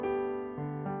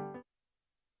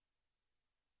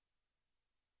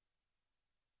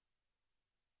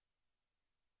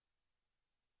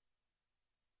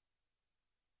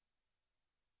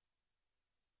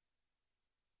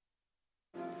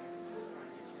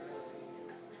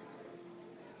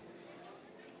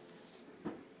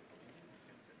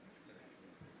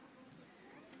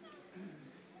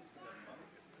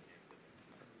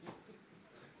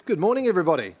Good morning,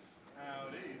 everybody.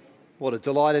 Howdy. What a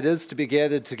delight it is to be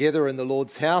gathered together in the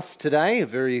Lord's house today. A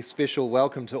very special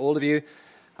welcome to all of you.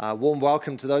 Warm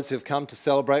welcome to those who have come to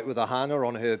celebrate with Ahana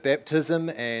on her baptism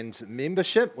and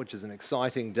membership, which is an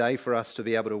exciting day for us to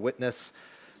be able to witness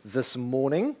this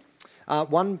morning.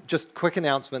 One just quick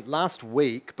announcement. Last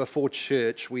week before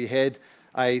church, we had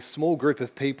a small group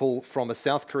of people from a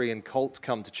South Korean cult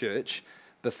come to church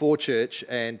before church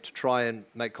and to try and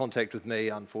make contact with me.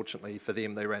 Unfortunately for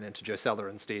them, they ran into Josella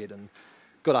instead and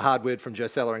got a hard word from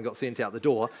Josella and got sent out the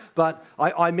door. But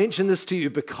I mention this to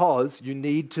you because you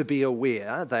need to be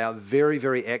aware. They are very,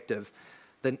 very active.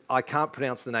 Then I can't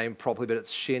pronounce the name properly, but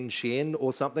it's Shen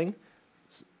or something.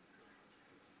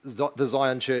 The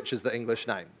Zion Church is the English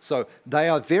name. So they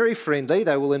are very friendly.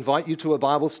 They will invite you to a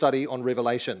Bible study on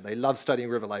Revelation. They love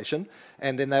studying Revelation.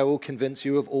 And then they will convince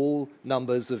you of all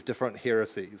numbers of different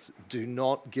heresies. Do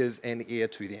not give an ear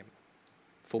to them.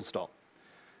 Full stop.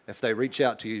 If they reach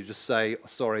out to you, just say,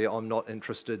 sorry, I'm not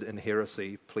interested in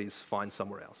heresy. Please find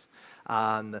somewhere else.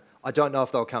 I don't know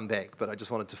if they'll come back, but I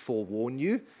just wanted to forewarn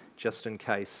you just in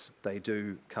case they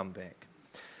do come back.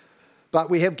 But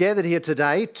we have gathered here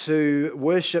today to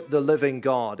worship the living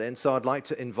God, and so I'd like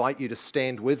to invite you to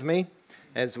stand with me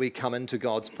as we come into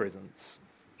God's presence.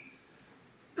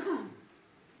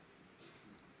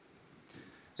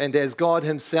 And as God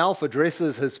himself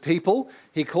addresses his people,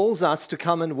 he calls us to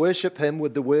come and worship him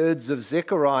with the words of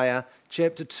Zechariah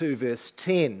chapter 2, verse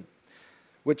 10,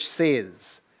 which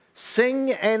says,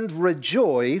 "Sing and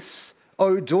rejoice,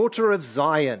 O daughter of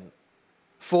Zion,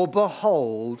 for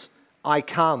behold, I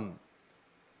come.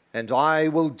 And I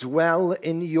will dwell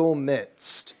in your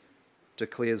midst,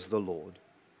 declares the Lord."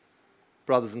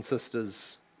 Brothers and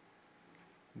sisters,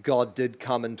 God did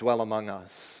come and dwell among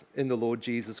us in the Lord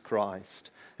Jesus Christ.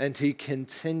 And he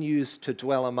continues to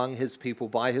dwell among his people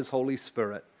by his Holy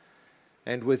Spirit.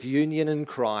 And with union in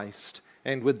Christ,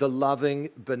 and with the loving,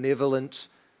 benevolent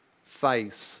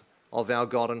face of our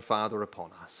God and Father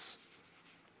upon us.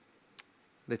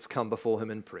 Let's come before him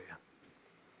in prayer.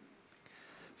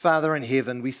 Father in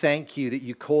heaven, we thank you that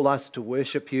you call us to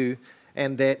worship you,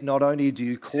 and that not only do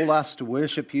you call us to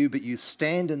worship you, but you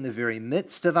stand in the very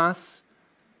midst of us,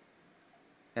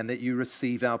 and that you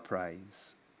receive our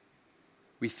praise.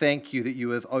 We thank you that you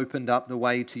have opened up the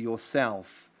way to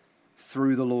yourself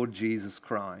through the Lord Jesus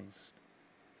Christ,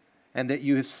 and that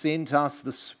you have sent us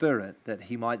the Spirit that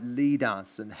he might lead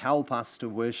us and help us to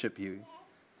worship you.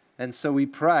 And so we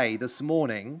pray this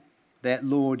morning that,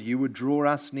 Lord, you would draw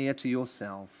us near to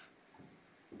yourself,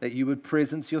 that you would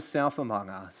presence yourself among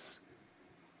us,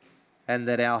 and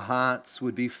that our hearts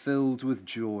would be filled with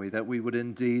joy, that we would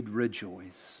indeed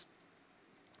rejoice.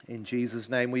 In Jesus'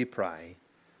 name we pray.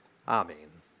 Amen.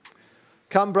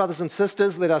 Come, brothers and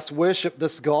sisters, let us worship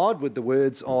this God with the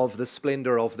words of the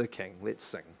splendor of the King. Let's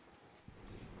sing.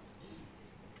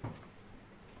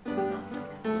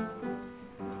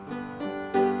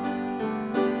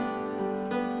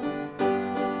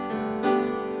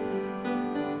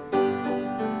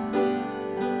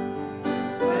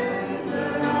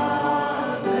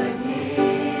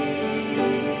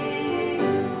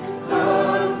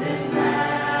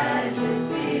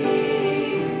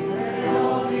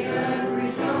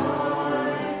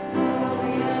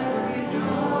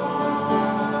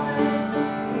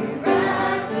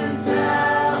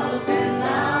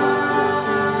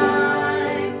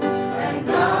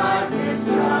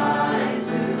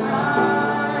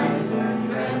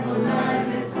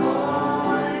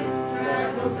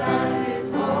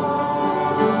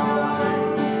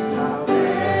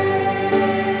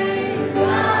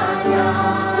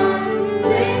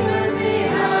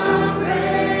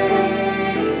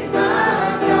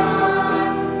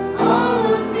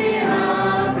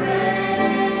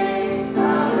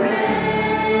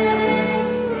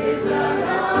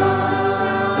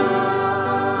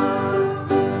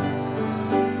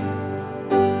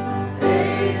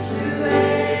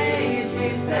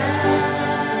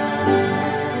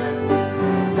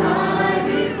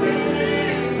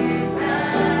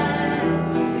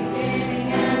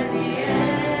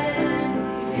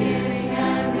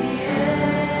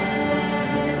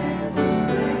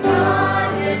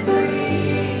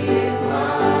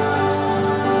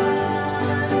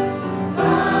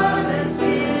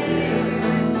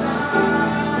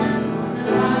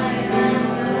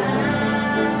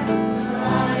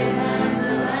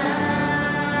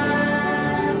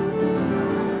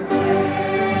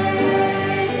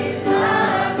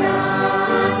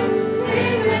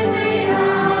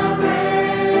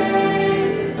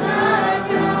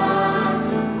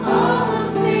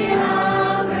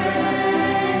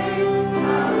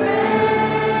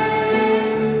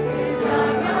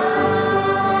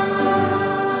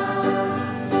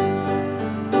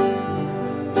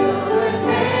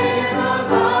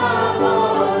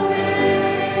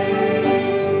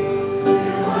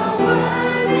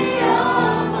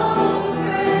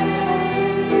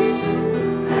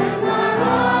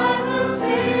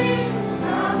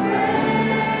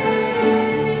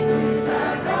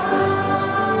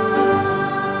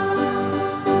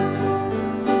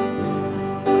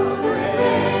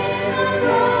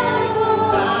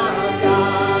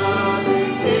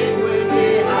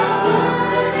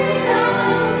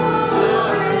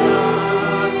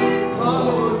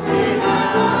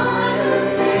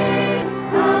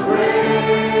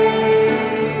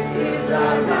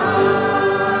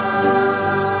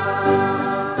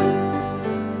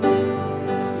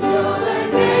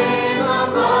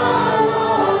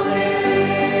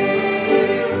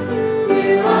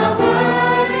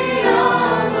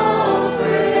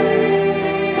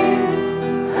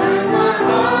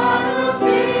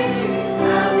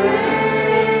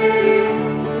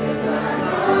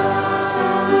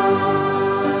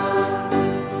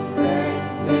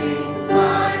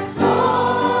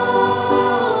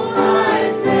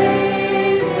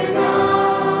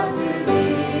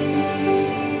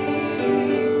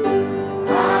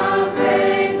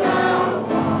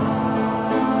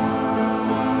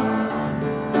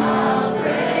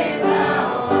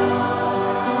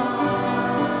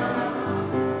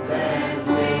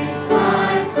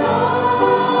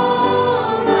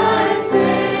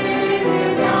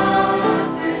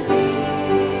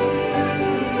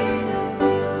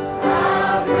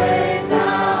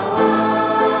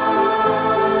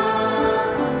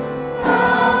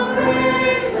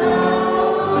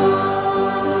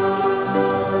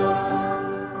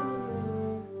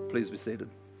 be seated.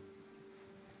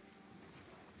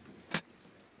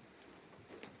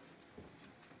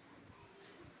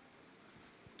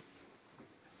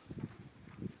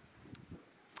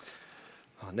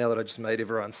 Now that I just made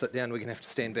everyone sit down, we're going to have to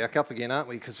stand back up again, aren't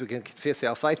we? Because we're going to confess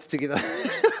our faith together.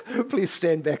 Please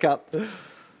stand back up.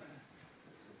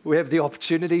 We have the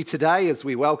opportunity today as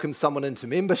we welcome someone into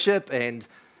membership and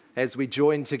as we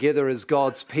join together as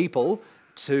God's people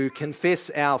to confess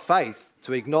our faith,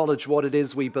 to acknowledge what it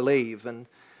is we believe. And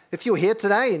if you're here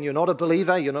today and you're not a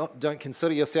believer, don't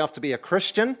consider yourself to be a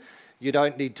Christian, you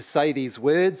don't need to say these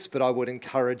words, but I would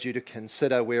encourage you to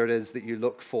consider where it is that you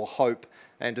look for hope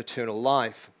and eternal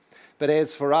life. But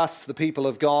as for us, the people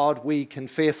of God, we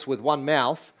confess with one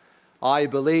mouth, I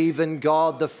believe in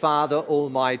God the Father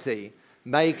Almighty,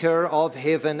 maker of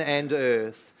heaven and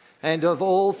earth, and of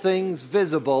all things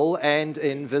visible and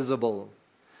invisible,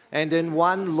 and in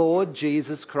one Lord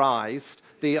Jesus Christ,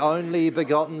 the only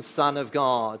begotten Son of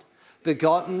God,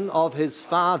 begotten of his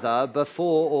Father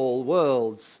before all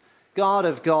worlds, God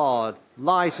of God,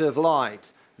 light of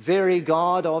light, very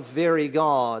God of very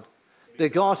God,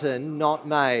 begotten, not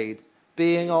made,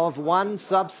 being of one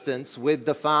substance with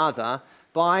the Father,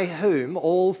 by whom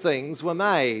all things were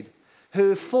made,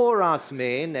 who for us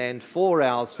men and for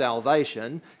our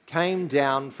salvation came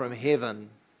down from heaven,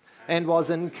 and was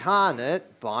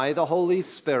incarnate by the Holy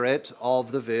Spirit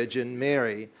of the Virgin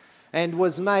Mary, and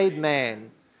was made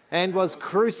man, and was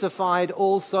crucified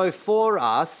also for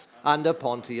us under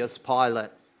Pontius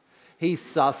Pilate. He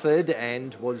suffered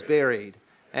and was buried,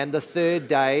 and the third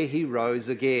day he rose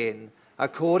again,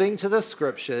 according to the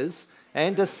Scriptures,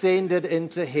 and ascended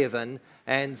into heaven,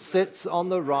 and sits on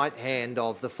the right hand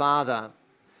of the Father.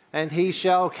 And he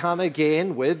shall come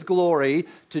again with glory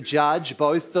to judge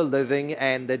both the living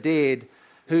and the dead,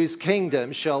 whose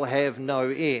kingdom shall have no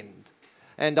end.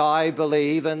 And I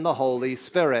believe in the Holy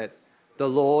Spirit, the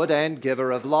Lord and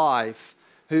giver of life,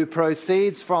 who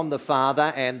proceeds from the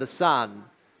Father and the Son,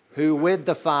 who with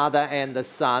the Father and the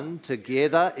Son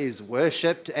together is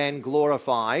worshipped and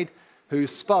glorified, who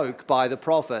spoke by the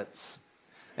prophets.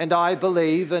 And I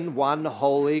believe in one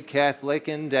holy Catholic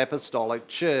and Apostolic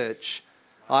Church.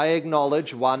 I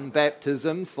acknowledge one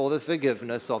baptism for the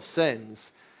forgiveness of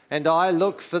sins, and I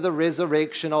look for the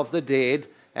resurrection of the dead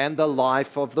and the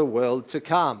life of the world to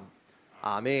come.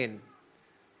 Amen.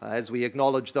 As we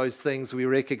acknowledge those things, we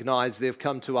recognize they've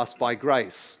come to us by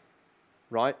grace,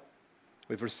 right?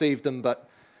 We've received them, but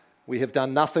we have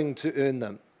done nothing to earn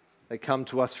them. They come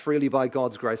to us freely by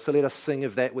God's grace. So let us sing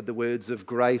of that with the words of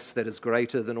grace that is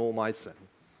greater than all my sin.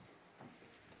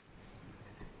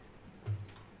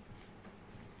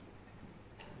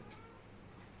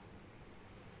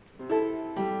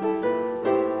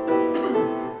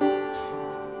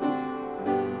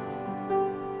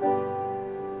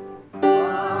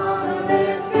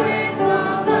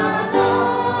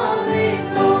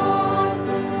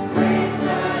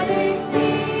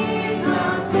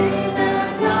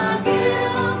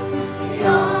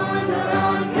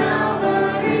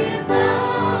 Calvary's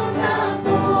mountain.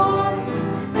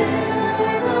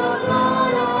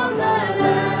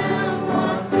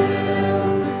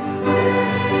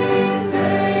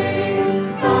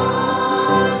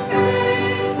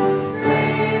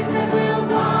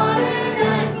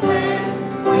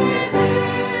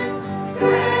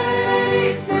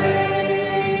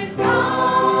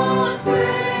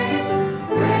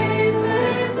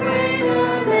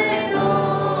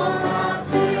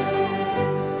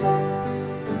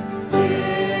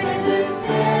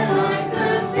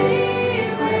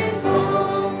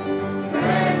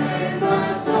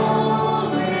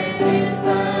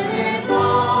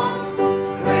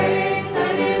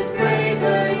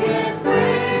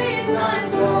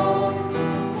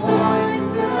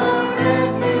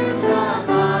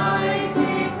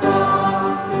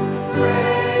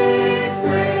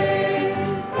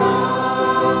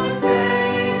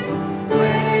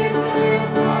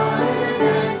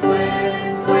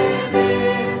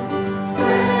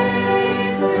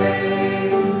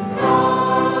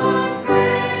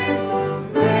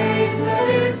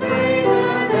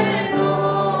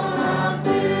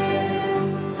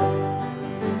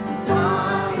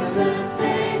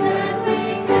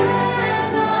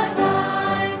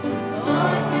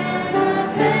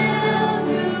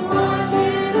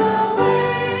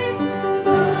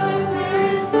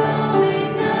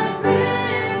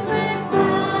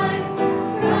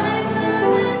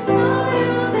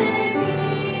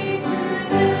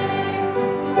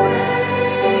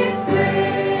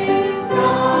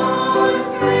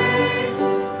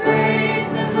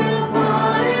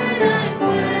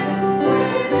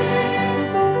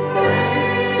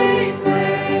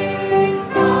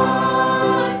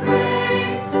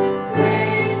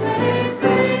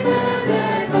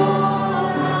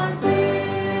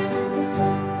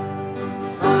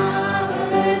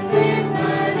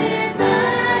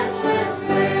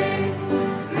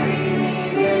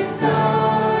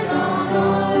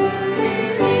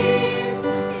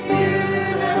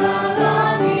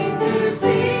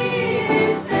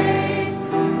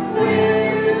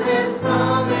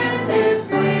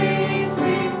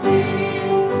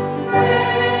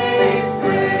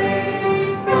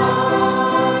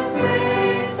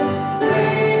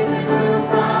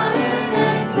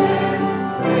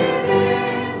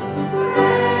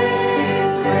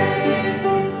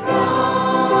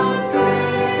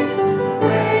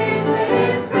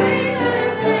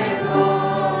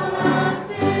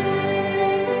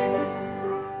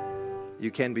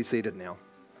 can be seated now.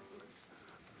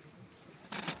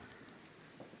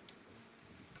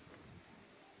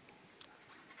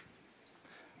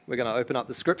 We're going to open up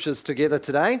the scriptures together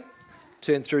today.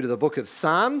 Turn through to the book of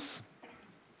Psalms.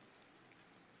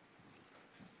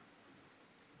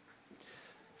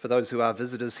 For those who are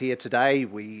visitors here today,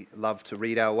 we love to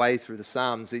read our way through the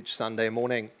Psalms each Sunday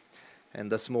morning.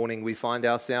 And this morning we find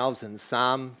ourselves in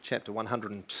Psalm chapter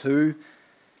 102.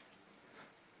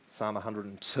 Psalm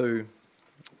 102,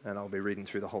 and I'll be reading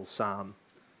through the whole psalm.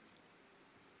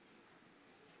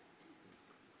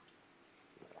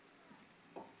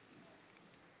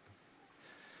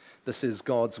 This is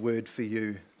God's word for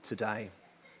you today.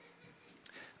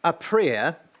 A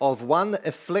prayer of one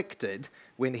afflicted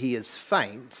when he is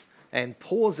faint and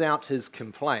pours out his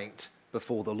complaint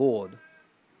before the Lord.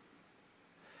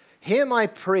 Hear my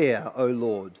prayer, O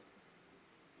Lord.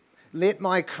 Let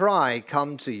my cry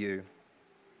come to you.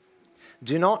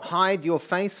 Do not hide your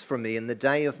face from me in the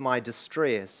day of my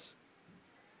distress.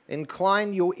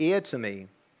 Incline your ear to me.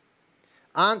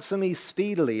 Answer me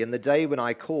speedily in the day when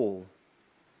I call.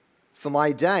 For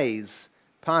my days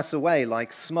pass away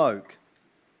like smoke,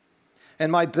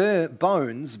 and my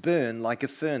bones burn like a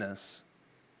furnace.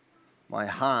 My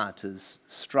heart is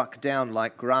struck down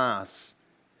like grass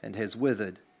and has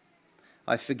withered.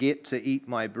 I forget to eat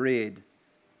my bread.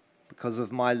 Because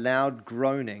of my loud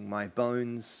groaning, my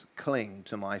bones cling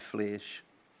to my flesh.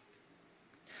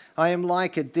 I am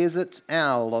like a desert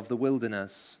owl of the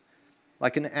wilderness,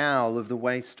 like an owl of the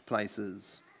waste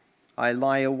places. I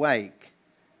lie awake.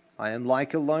 I am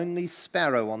like a lonely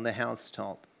sparrow on the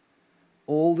housetop.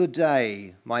 All the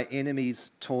day my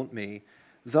enemies taunt me.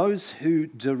 Those who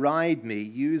deride me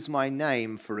use my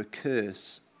name for a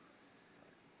curse.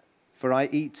 For I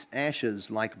eat ashes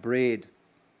like bread,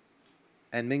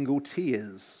 and mingle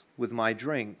tears with my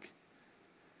drink.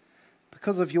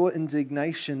 Because of your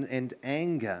indignation and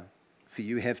anger, for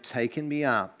you have taken me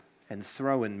up and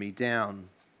thrown me down.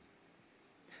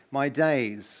 My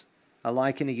days are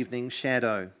like an evening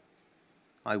shadow.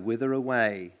 I wither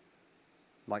away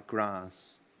like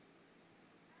grass.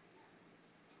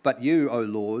 But you, O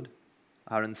Lord,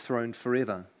 are enthroned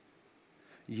forever.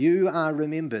 You are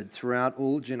remembered throughout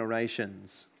all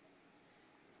generations.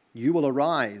 You will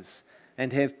arise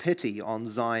and have pity on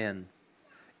Zion.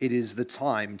 It is the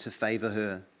time to favor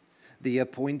her. The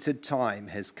appointed time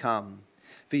has come.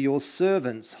 For your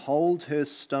servants hold her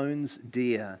stones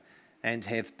dear and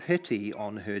have pity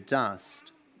on her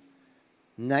dust.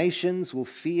 Nations will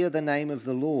fear the name of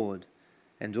the Lord,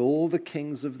 and all the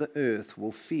kings of the earth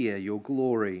will fear your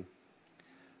glory.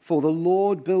 For the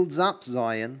Lord builds up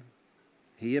Zion.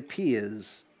 He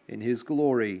appears in his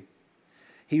glory.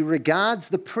 He regards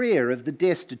the prayer of the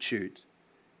destitute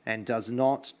and does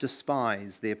not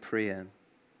despise their prayer.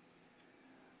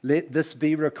 Let this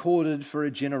be recorded for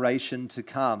a generation to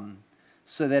come,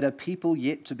 so that a people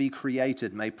yet to be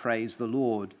created may praise the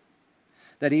Lord.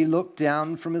 That he looked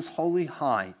down from his holy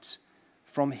height.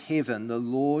 From heaven the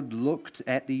Lord looked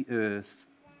at the earth,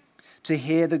 to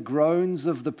hear the groans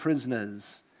of the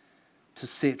prisoners, to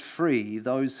set free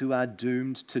those who are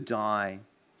doomed to die,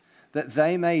 that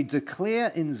they may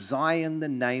declare in Zion the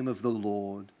name of the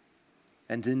Lord,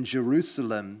 and in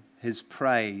Jerusalem his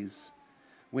praise,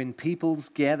 when peoples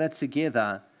gather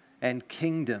together and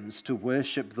kingdoms to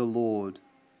worship the Lord.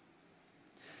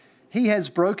 He has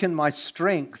broken my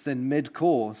strength in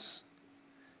mid-course.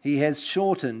 He has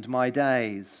shortened my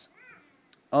days.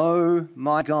 O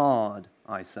my God,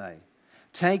 I say,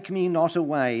 take me not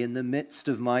away in the midst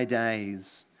of my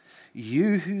days,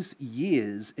 you whose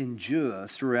years endure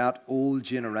throughout all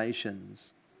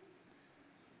generations.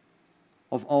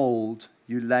 Of old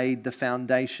you laid the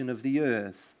foundation of the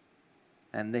earth,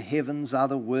 and the heavens are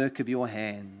the work of your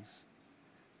hands.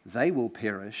 They will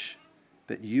perish,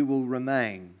 but you will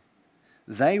remain.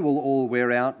 They will all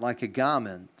wear out like a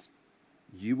garment.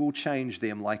 You will change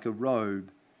them like a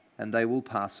robe, and they will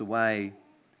pass away.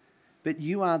 But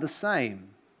you are the same,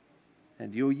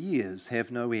 and your years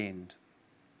have no end.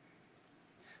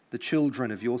 The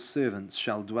children of your servants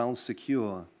shall dwell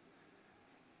secure.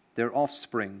 Their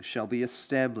offspring shall be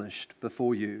established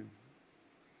before you.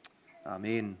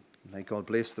 Amen. May God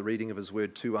bless the reading of his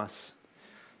word to us.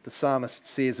 The psalmist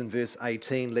says in verse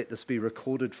 18, let this be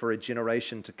recorded for a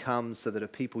generation to come, so that a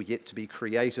people yet to be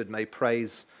created may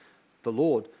praise the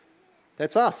Lord.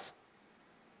 That's us.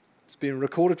 It's been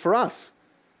recorded for us,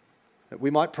 that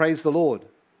we might praise the Lord,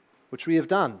 which we have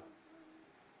done.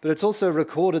 But it's also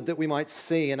recorded that we might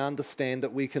see and understand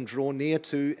that we can draw near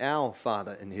to our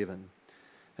Father in heaven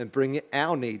and bring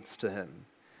our needs to him,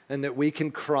 and that we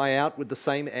can cry out with the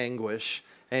same anguish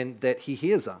and that he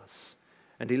hears us,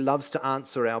 and He loves to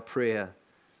answer our prayer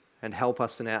and help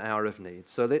us in our hour of need.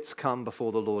 So let's come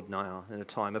before the Lord now in a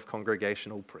time of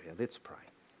congregational prayer. Let's pray.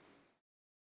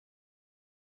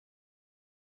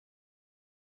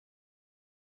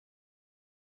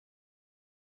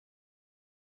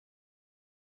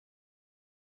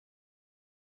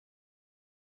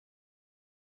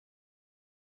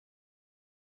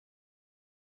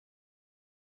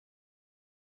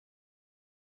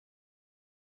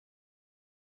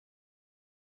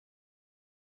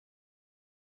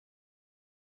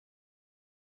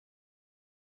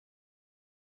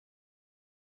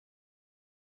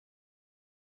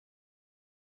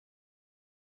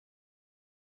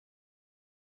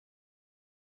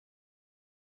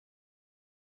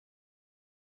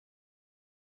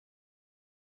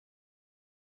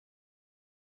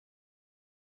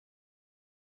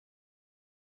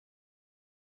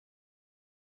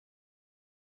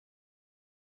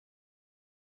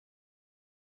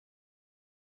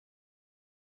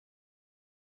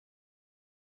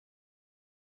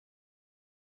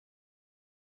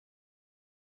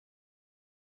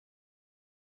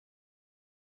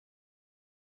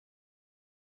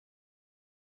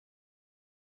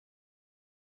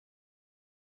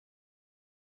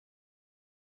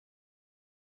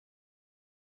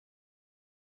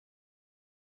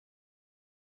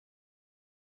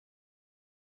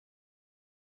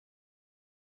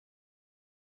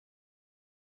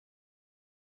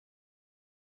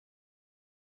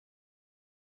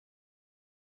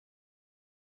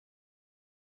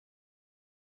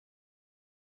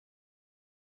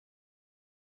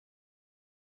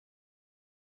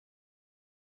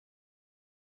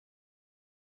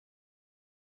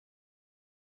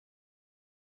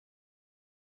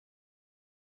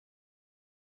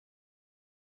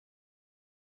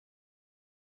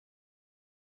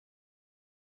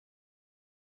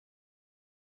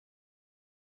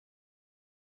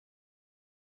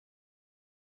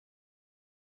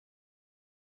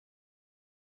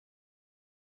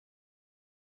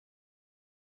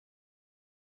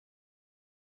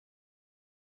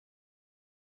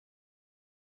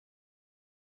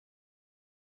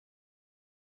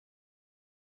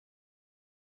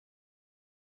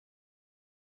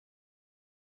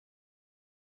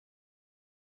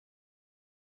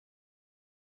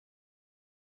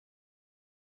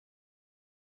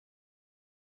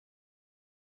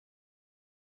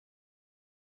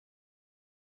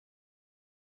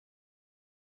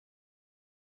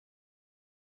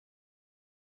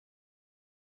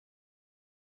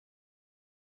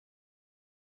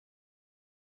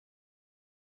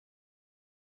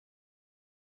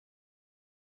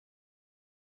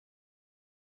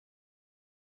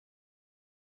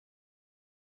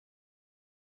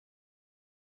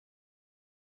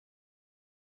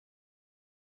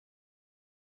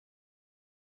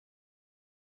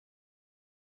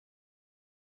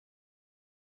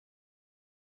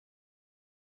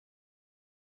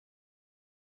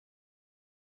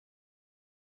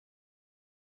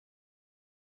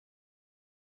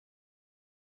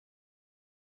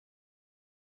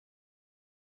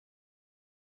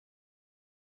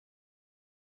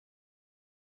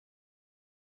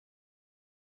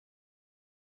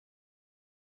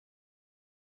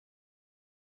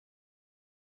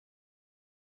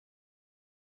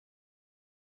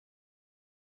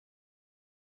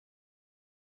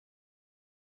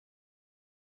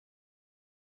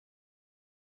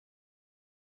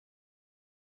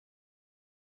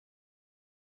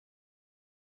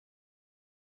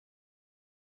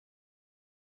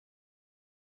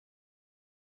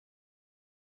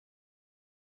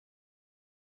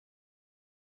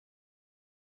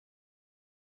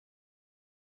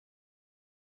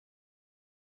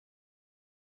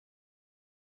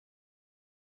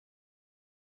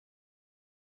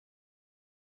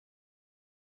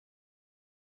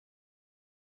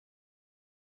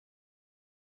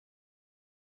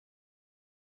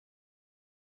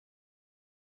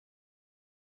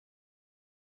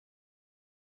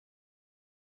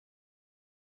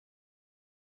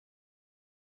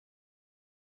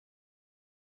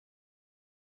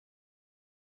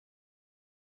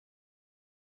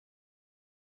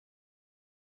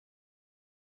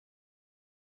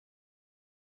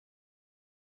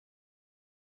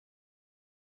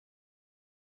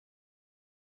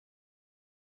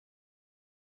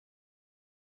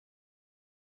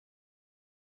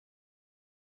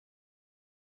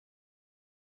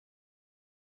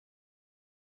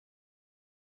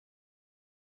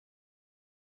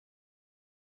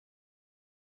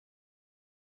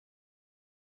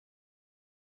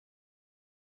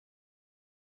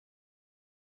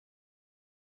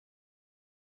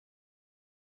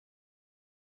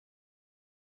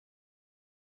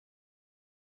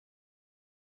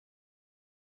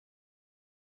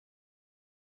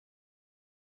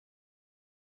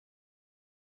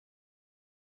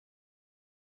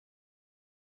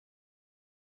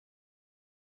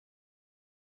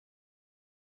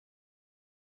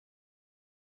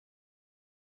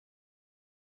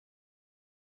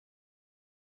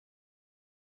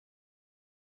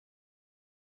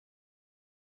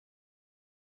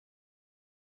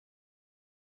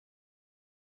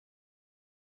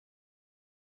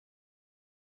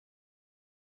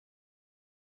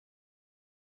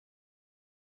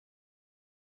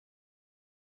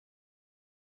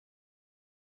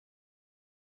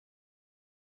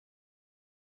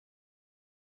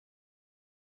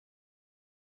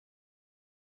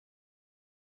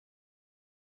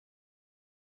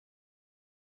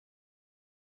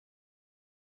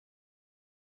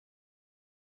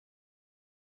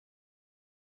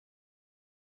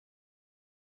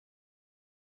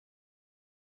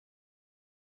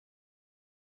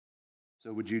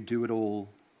 So would you do it all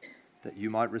that you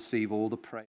might receive all the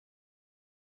praise?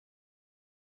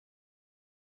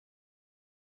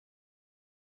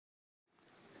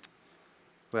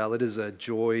 Well, it is a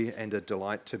joy and a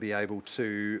delight to be able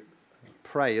to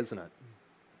pray, isn't it?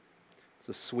 It's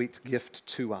a sweet gift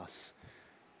to us.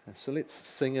 And so let's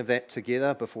sing of that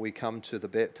together before we come to the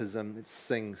baptism. Let's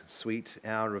sing Sweet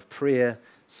Hour of Prayer,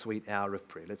 Sweet Hour of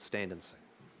Prayer. Let's stand and sing.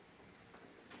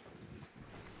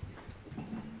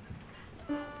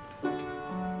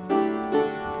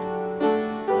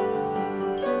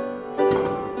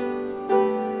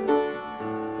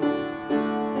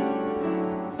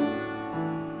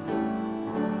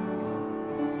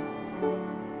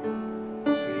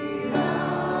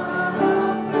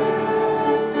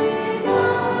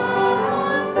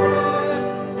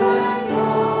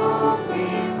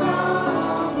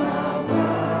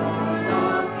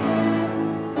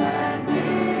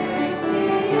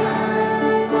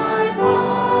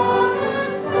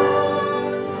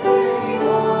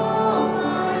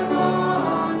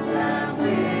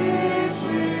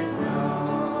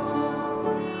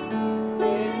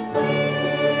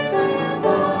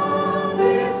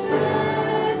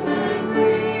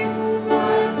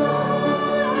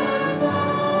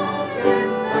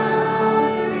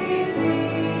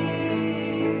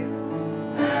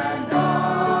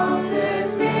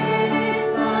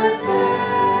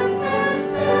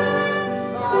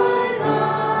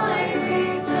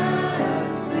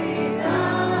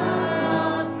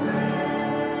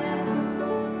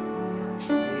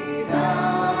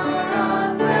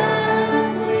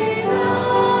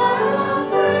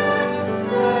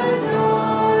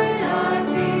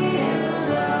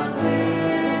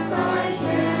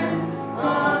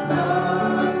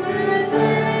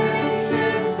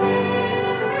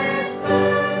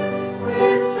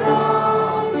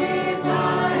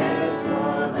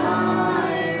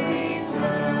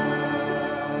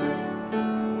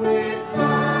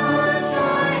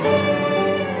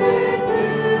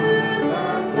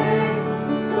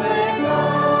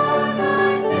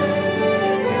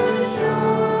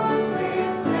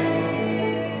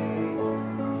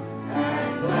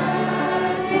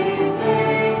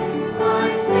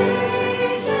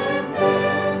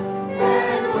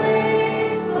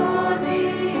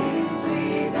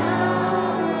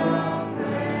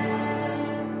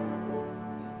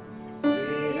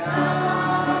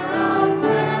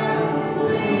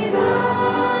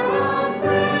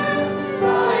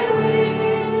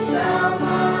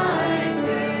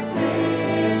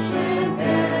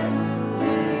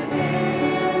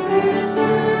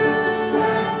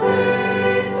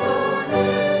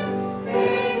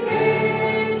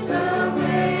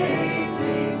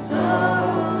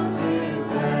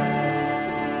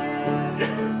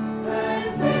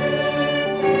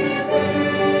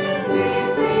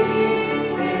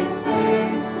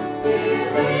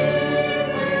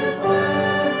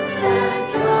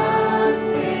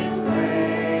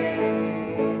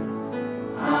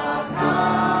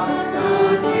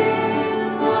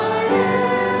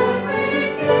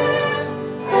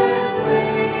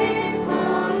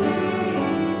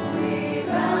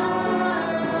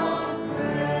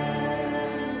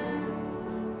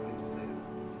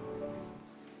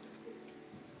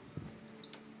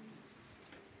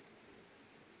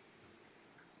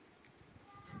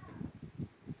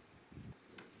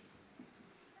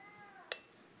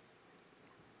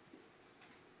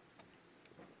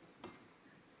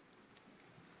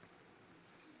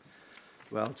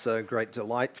 Well, it's a great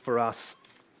delight for us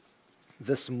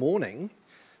this morning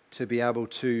to be able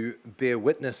to bear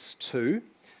witness to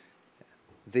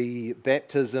the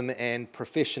baptism and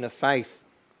profession of faith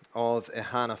of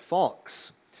Ahana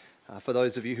Fox. For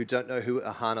those of you who don't know who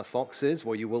Ahana Fox is,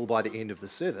 well, you will by the end of the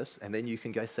service, and then you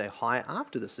can go say hi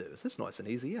after the service. That's nice and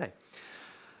easy, eh?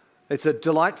 It's a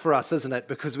delight for us, isn't it?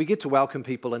 Because we get to welcome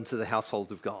people into the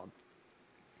household of God.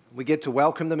 We get to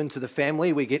welcome them into the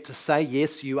family. We get to say,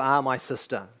 yes, you are my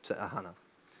sister, to Ahana.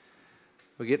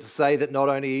 We get to say that not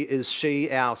only is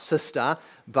she our sister,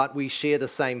 but we share the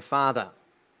same father.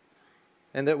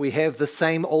 And that we have the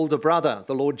same older brother,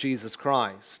 the Lord Jesus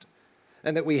Christ.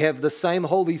 And that we have the same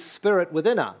Holy Spirit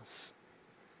within us.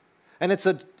 And it's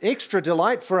an extra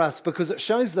delight for us because it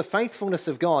shows the faithfulness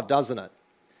of God, doesn't it?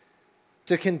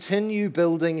 To continue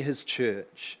building his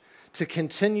church. To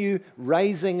continue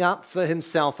raising up for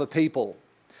himself a people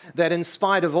that in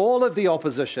spite of all of the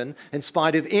opposition, in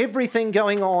spite of everything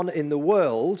going on in the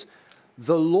world,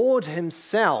 the Lord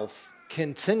himself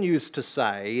continues to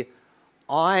say,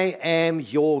 I am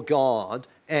your God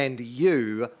and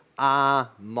you are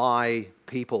my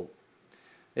people.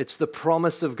 It's the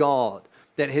promise of God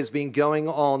that has been going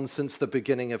on since the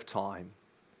beginning of time.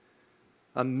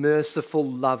 A merciful,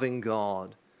 loving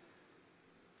God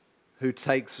who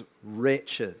takes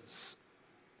wretches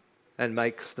and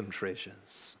makes them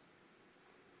treasures,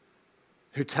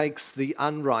 who takes the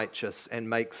unrighteous and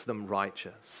makes them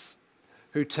righteous,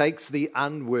 who takes the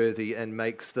unworthy and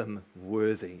makes them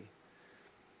worthy.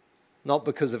 Not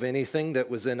because of anything that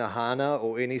was in Ahana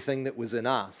or anything that was in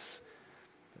us,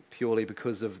 but purely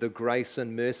because of the grace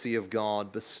and mercy of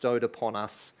God bestowed upon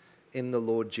us in the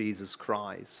Lord Jesus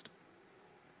Christ.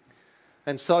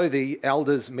 And so the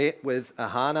elders met with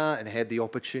Ahana and had the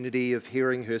opportunity of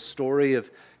hearing her story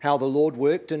of how the Lord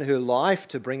worked in her life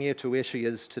to bring her to where she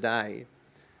is today.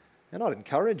 And I'd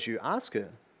encourage you, ask her.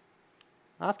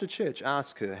 After church,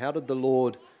 ask her, how did the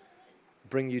Lord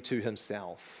bring you to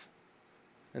himself?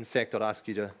 In fact, I'd ask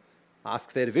you to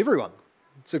ask that of everyone.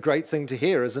 It's a great thing to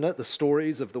hear, isn't it? The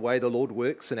stories of the way the Lord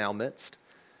works in our midst.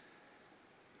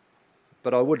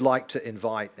 But I would like to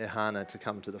invite Ahana to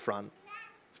come to the front.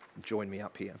 Join me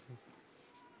up here.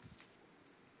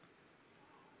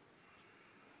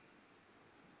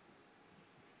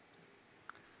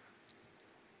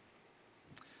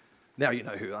 Now you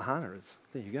know who Ahana is.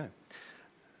 There you go.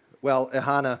 Well,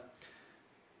 Ahana,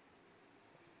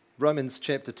 Romans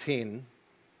chapter 10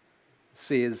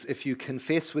 says, if you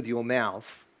confess with your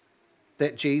mouth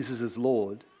that Jesus is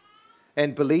Lord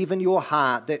and believe in your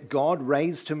heart that God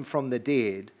raised him from the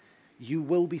dead, you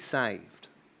will be saved.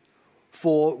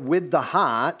 For with the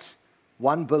heart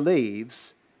one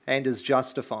believes and is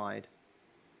justified,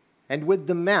 and with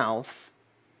the mouth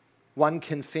one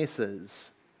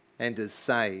confesses and is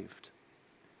saved.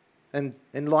 And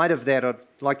in light of that, I'd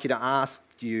like to ask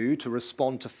you to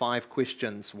respond to 5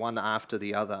 questions, one after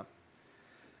the other.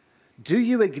 Do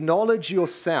you acknowledge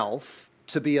yourself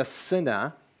to be a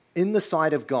sinner in the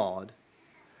sight of God,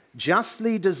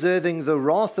 justly deserving the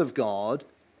wrath of God,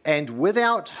 and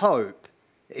without hope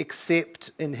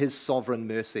except in his sovereign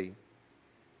mercy?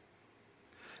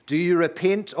 Do you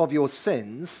repent of your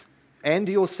sins and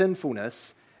your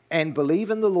sinfulness and believe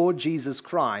in the Lord Jesus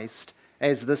Christ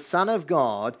as the Son of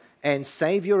God and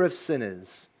Saviour of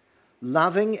sinners,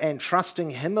 loving and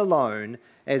trusting him alone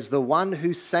as the one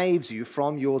who saves you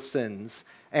from your sins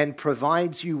and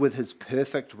provides you with his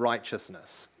perfect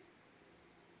righteousness?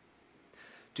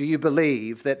 Do you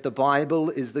believe that the Bible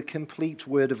is the complete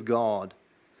Word of God,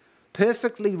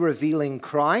 perfectly revealing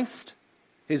Christ,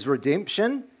 his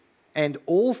redemption, and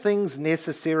all things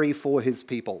necessary for his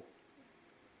people?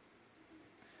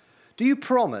 Do you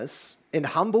promise, in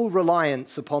humble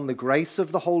reliance upon the grace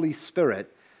of the Holy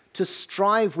Spirit, to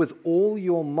strive with all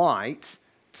your might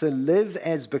to live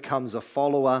as becomes a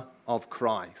follower of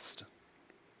Christ?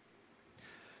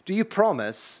 Do you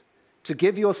promise to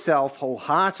give yourself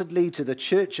wholeheartedly to the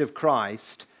Church of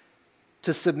Christ,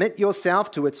 to submit yourself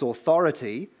to its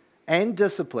authority and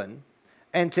discipline,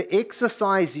 and to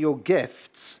exercise your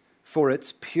gifts for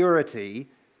its purity,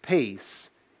 peace,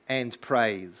 and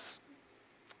praise?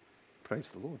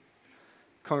 Praise the Lord.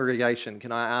 Congregation,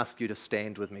 can I ask you to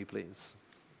stand with me, please?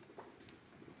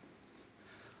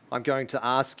 I'm going to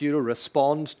ask you to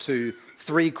respond to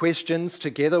 3 questions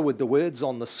together with the words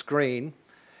on the screen.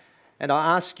 And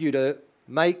I ask you to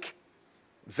make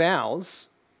vows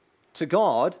to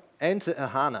God and to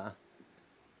Ahana.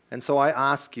 And so I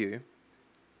ask you,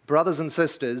 brothers and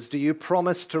sisters, do you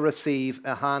promise to receive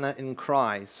Ahana in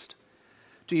Christ?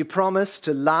 Do you promise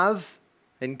to love,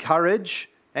 encourage,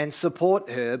 and support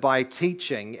her by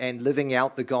teaching and living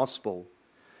out the gospel?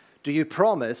 Do you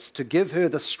promise to give her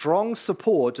the strong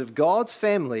support of God's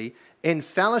family in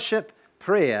fellowship,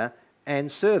 prayer,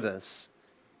 and service?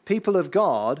 People of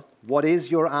God, what is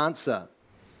your answer?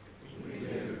 We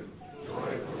do.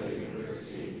 Joyfully we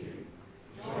receive you.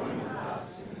 Join with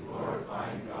us in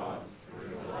glorifying God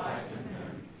through delight in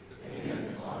him,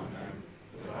 dependence on him,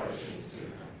 devotion to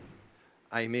him.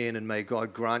 Amen, and may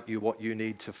God grant you what you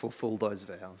need to fulfill those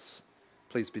vows.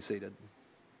 Please be seated.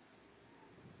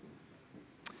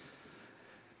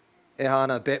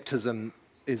 Ahana, baptism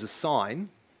is a sign,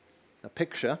 a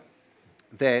picture,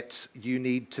 that you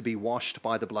need to be washed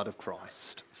by the blood of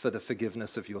Christ for the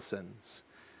forgiveness of your sins,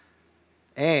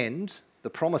 and the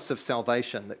promise of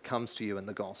salvation that comes to you in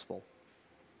the gospel.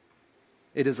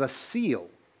 It is a seal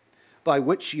by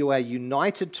which you are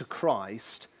united to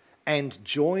Christ and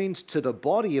joined to the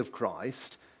body of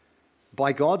Christ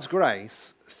by God's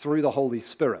grace through the Holy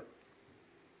Spirit.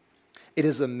 It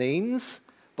is a means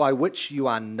by which you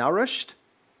are nourished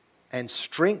and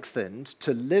strengthened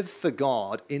to live for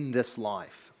God in this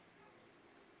life.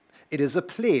 It is a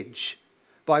pledge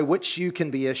by which you can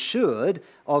be assured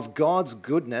of God's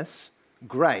goodness,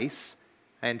 grace,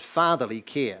 and fatherly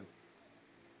care.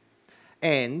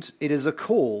 And it is a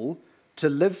call to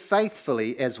live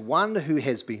faithfully as one who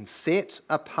has been set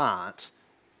apart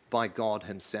by God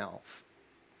himself.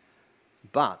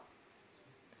 But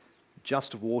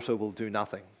just water will do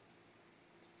nothing,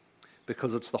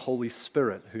 because it's the Holy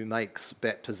Spirit who makes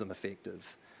baptism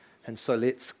effective. And so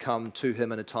let's come to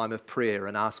him in a time of prayer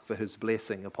and ask for his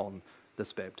blessing upon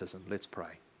this baptism. Let's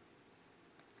pray.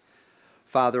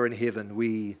 Father in heaven,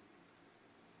 we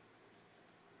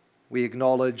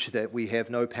acknowledge that we have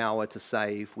no power to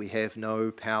save, we have no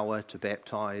power to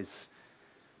baptize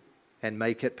and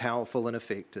make it powerful and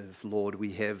effective. Lord,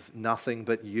 we have nothing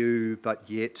but you, but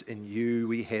yet in you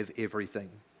we have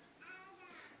everything.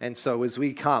 And so as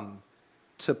we come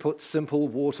to put simple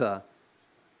water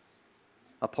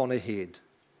upon a head,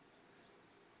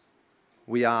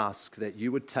 we ask that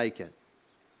you would take it,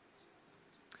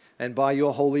 and by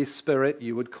your Holy Spirit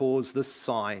you would cause this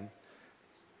sign,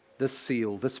 this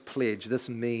seal, this pledge, this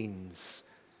means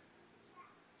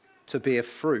to bear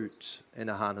fruit in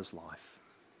Ahana's life.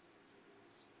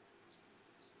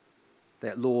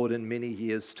 That, Lord, in many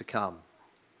years to come,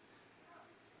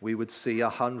 we would see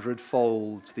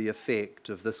 100-fold the effect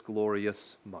of this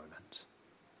glorious moment.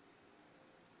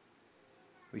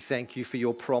 We thank you for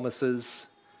your promises,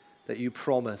 that you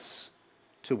promise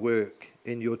to work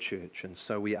in your church, and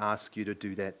so we ask you to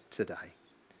do that today.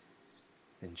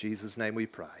 In Jesus' name we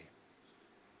pray.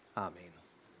 Amen.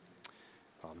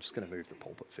 I'm just going to move the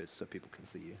pulpit first so people can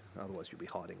see you. Otherwise you'll be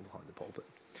hiding behind the pulpit.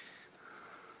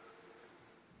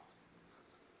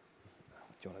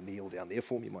 Do you want to kneel down there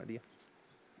for me, my dear?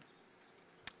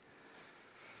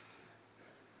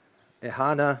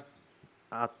 Ehana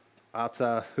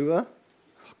Atahua,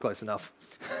 close enough.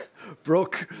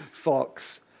 Brooke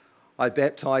Fox, I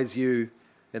baptize you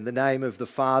in the name of the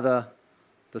Father,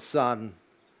 the Son,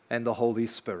 and the Holy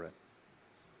Spirit.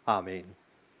 Amen.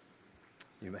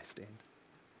 You may stand.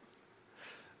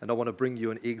 And I want to bring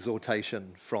you an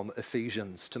exhortation from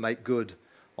Ephesians to make good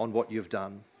on what you've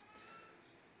done.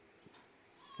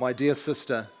 My dear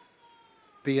sister,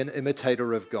 be an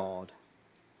imitator of God.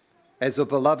 As a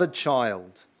beloved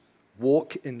child,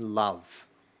 walk in love,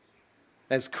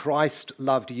 as Christ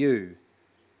loved you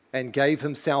and gave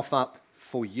himself up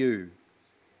for you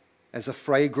as a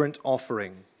fragrant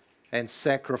offering and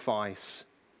sacrifice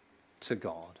to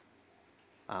God.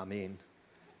 Amen.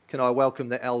 Can I welcome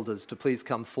the elders to please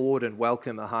come forward and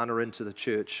welcome Ahana into the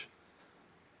church?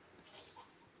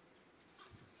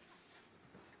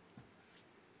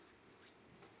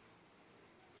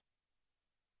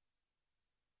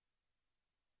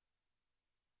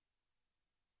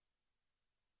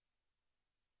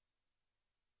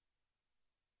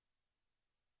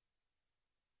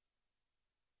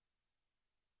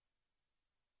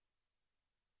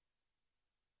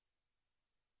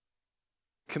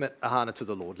 Commit Ahana to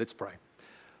the Lord. Let's pray.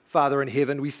 Father in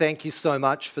heaven, we thank you so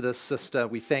much for this sister.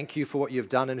 We thank you for what you've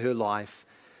done in her life,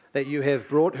 that you have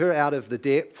brought her out of the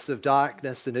depths of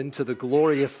darkness and into the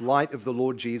glorious light of the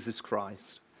Lord Jesus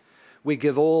Christ. We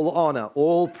give all honor,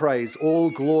 all praise, all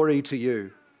glory to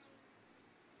you.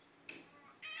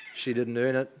 She didn't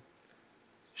earn it.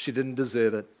 She didn't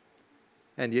deserve it.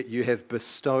 And yet you have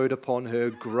bestowed upon her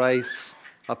grace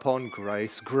upon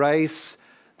grace, grace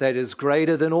that is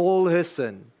greater than all her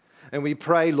sin. And we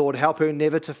pray, Lord, help her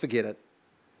never to forget it.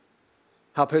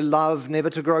 Help her love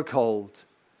never to grow cold.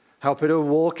 Help her to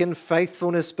walk in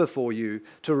faithfulness before you,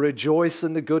 to rejoice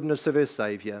in the goodness of her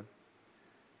Savior.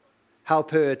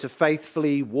 Help her to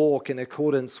faithfully walk in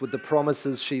accordance with the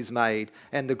promises she's made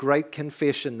and the great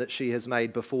confession that she has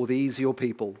made before these, your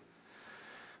people.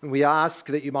 And we ask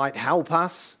that you might help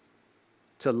us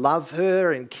to love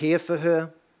her and care for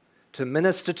her, to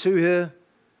minister to her,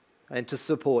 and to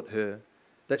support her,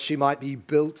 that she might be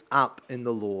built up in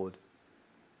the Lord.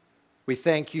 We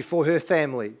thank you for her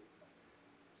family,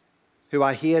 who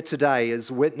are here today as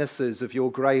witnesses of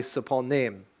your grace upon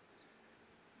them.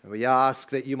 And we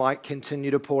ask that you might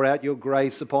continue to pour out your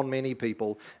grace upon many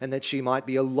people, and that she might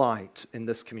be a light in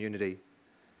this community.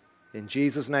 In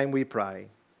Jesus' name we pray.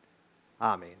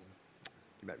 Amen.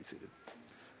 You may be seated.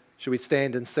 Shall we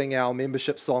stand and sing our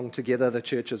membership song together, The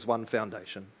Church is One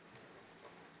Foundation?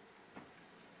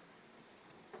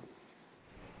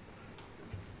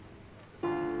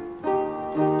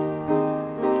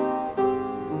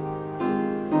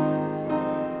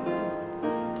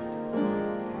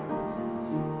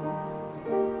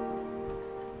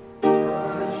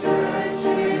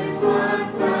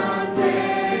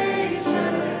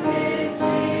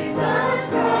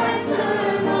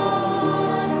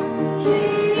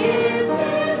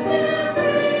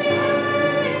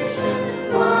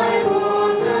 One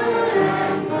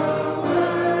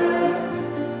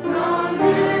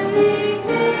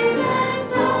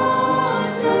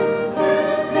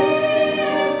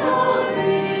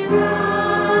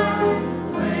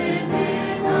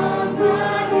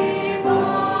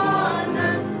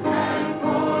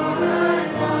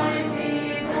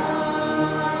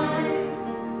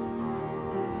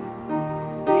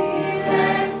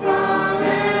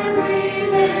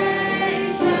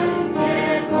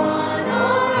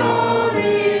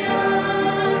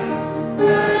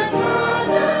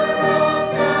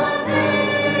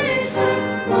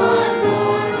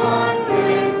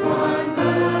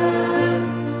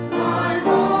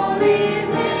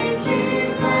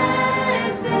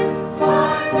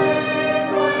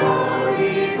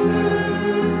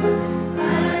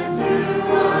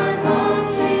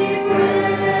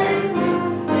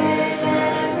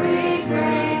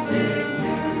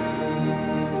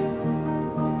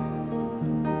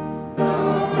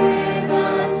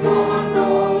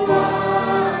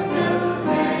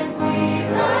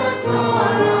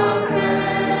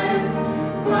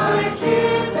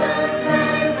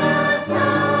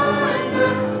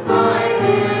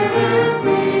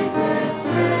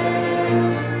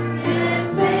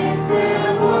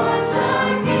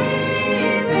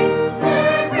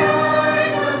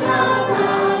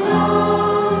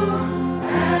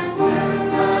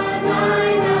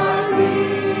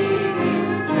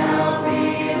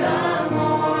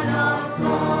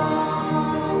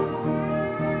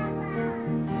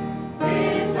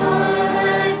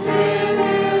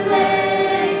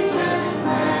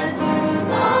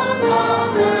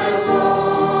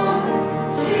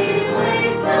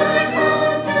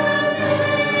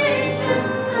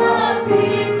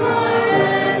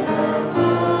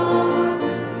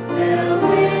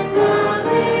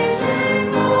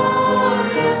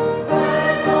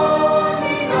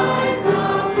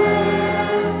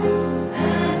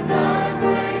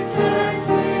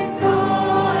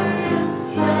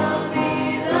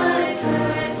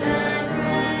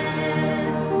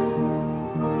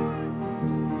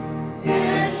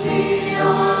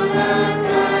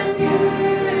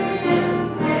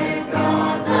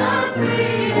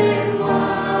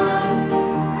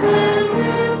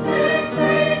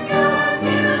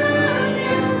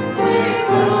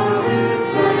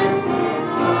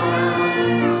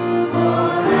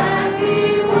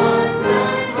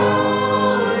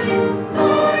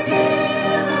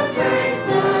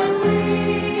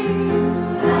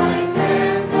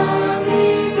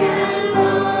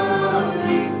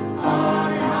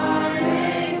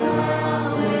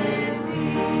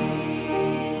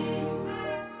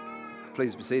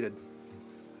seated.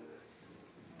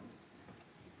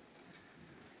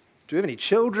 Do we have any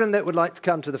children that would like to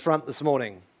come to the front this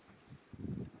morning?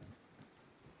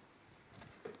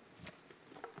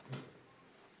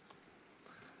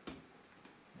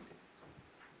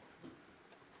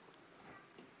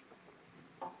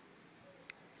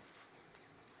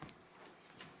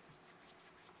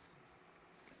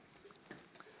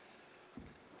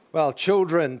 Well,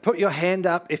 children, put your hand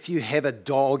up if you have a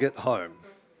dog at home.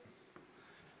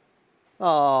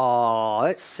 Oh,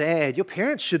 that's sad. Your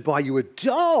parents should buy you a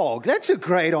dog. That's a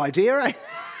great idea, eh?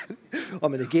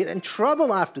 I'm going to get in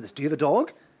trouble after this. Do you have a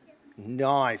dog?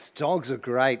 Nice. Dogs are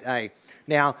great, eh?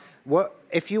 Now,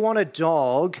 if you want a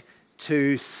dog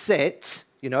to sit,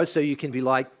 so you can be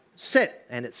like, sit,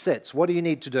 and it sits, what do you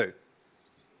need to do?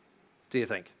 Do you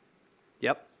think?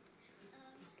 Yep.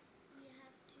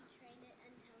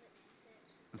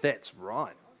 That's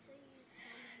right.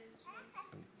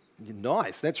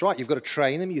 Nice, that's right. You've got to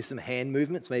train them, use some hand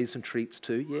movements, maybe some treats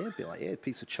too. Yeah, be like, a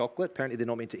piece of chocolate. Apparently they're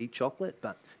not meant to eat chocolate,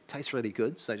 but it tastes really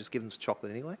good, so just give them some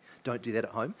chocolate anyway. Don't do that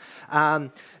at home.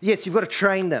 Yes, you've got to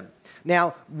train them.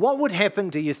 Now, what would happen,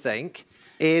 do you think,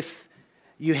 if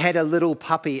you had a little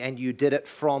puppy and you did it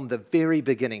from the very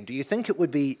beginning? Do you think it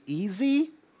would be easy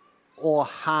or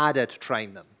harder to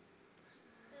train them?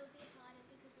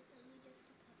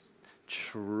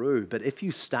 True, but if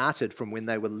you started from when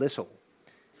they were little,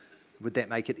 would that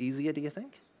make it easier, do you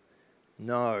think?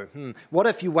 No. What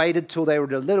if you waited till they were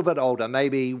a little bit older,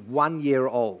 maybe 1 year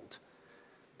old?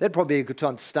 That'd probably be a good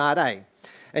time to start, eh?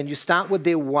 And you start with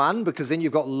their 1 because then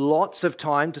you've got lots of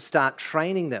time to start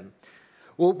training them.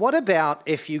 Well, what about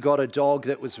if you got a dog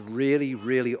that was really,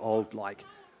 really old, like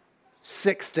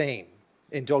 16?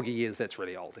 In doggy years, that's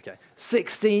really old, okay?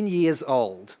 16 years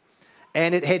old.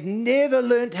 And it had never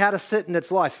learned how to sit in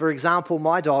its life. For example,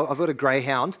 my dog, I've got a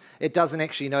greyhound. It doesn't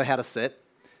actually know how to sit.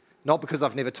 Not because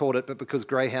I've never taught it, but because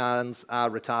greyhounds are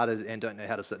retarded and don't know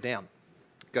how to sit down.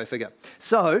 Go figure.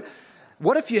 So,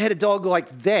 what if you had a dog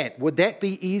like that? Would that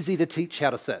be easy to teach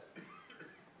how to sit?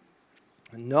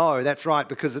 No, that's right,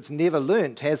 because it's never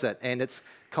learnt, has it? And it's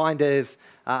kind of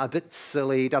a bit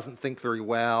silly, doesn't think very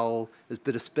well, is a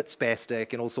bit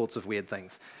spastic and all sorts of weird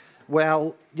things.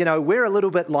 Well, we're a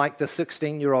little bit like the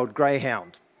 16-year-old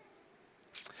greyhound.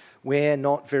 We're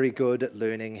not very good at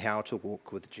learning how to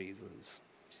walk with Jesus.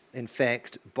 In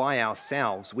fact, by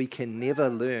ourselves, we can never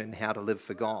learn how to live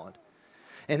for God.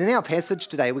 And in our passage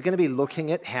today, we're going to be looking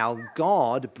at how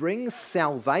God brings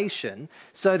salvation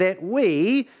so that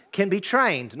we can be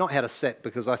trained. Not how to sit,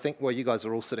 because I think, you guys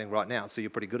are all sitting right now, so you're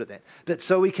pretty good at that. But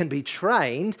so we can be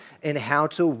trained in how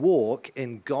to walk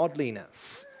in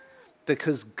godliness.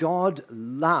 Because God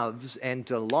loves and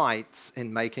delights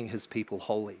in making his people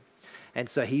holy. And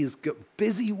so he's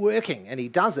busy working, and he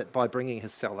does it by bringing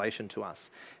his salvation to us.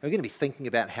 And we're going to be thinking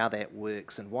about how that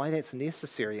works and why that's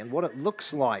necessary and what it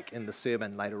looks like in the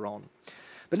sermon later on.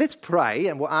 But let's pray,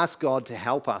 and we'll ask God to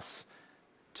help us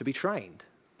to be trained.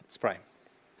 Let's pray.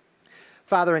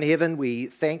 Father in heaven, we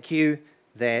thank you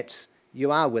that you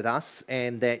are with us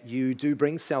and that you do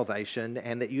bring salvation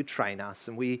and that you train us.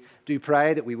 And we do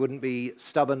pray that we wouldn't be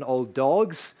stubborn old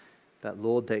dogs, but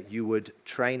Lord, that you would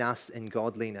train us in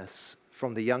godliness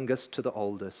from the youngest to the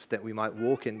oldest, that we might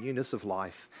walk in newness of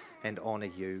life and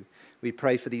honor you. We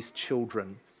pray for these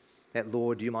children, that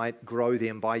Lord, you might grow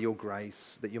them by your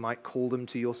grace, that you might call them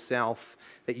to yourself,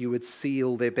 that you would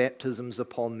seal their baptisms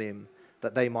upon them,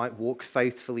 that they might walk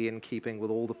faithfully in keeping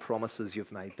with all the promises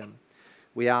you've made them.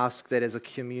 We ask that as a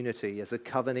community, as a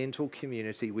covenantal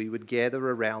community, we would gather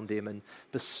around them and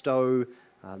bestow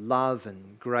love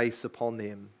and grace upon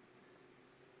them.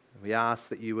 We ask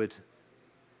that you would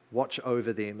watch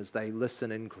over them as they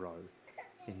listen and grow.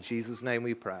 In Jesus' name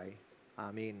we pray.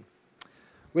 Amen.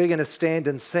 We're going to stand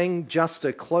and sing Just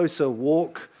a Closer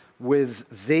Walk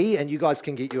with Thee, and you guys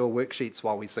can get your worksheets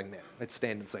while we sing that. Let's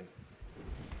stand and sing.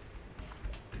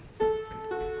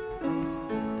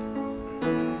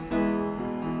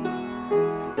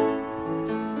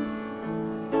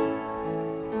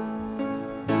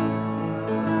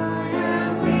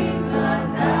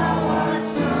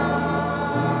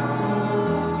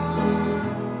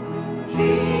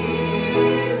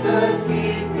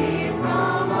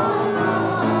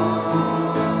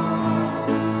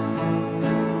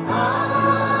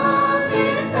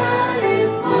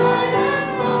 Satisfied as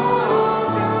long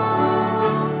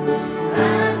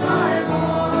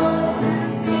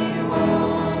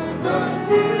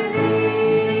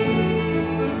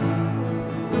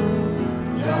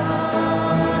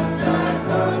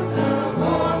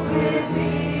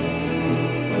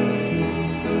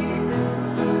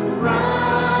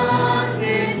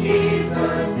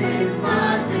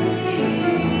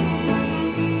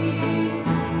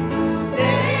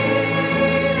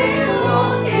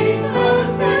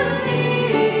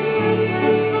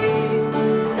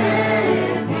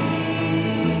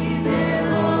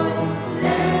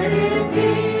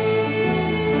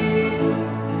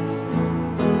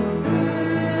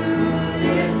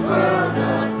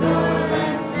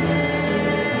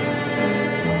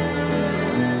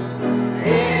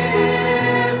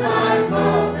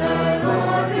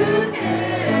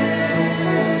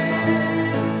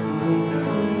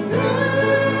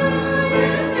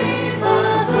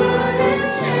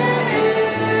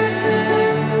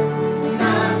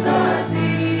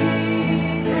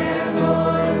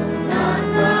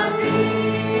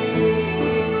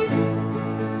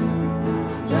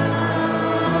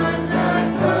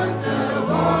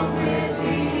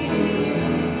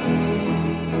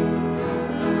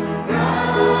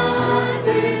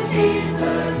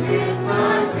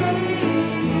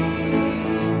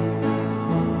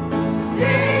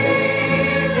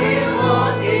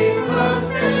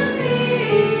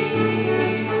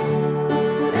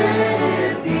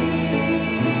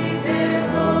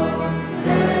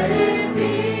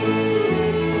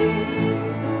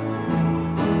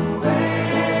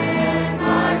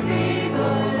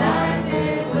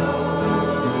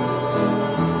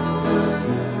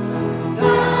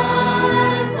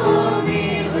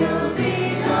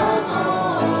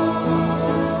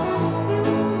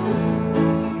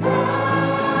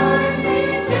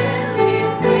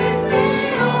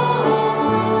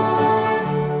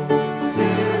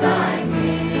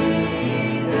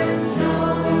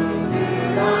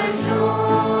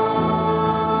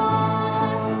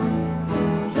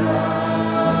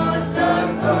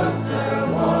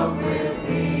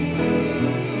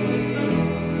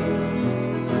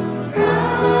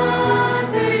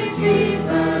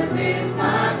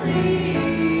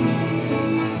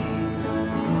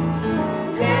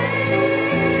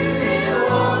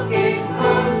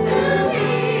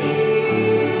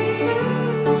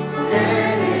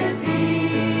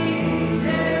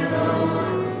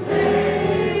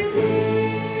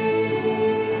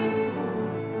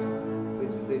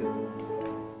seated.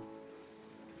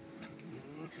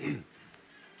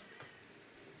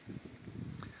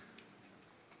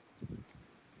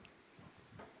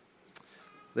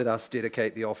 Let us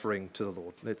dedicate the offering to the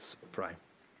Lord. Let's pray.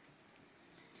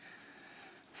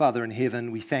 Father in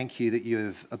heaven, we thank you that you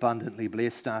have abundantly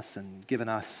blessed us and given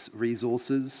us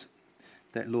resources.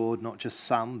 That, Lord, not just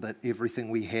some, but everything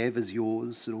we have is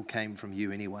yours. It all came from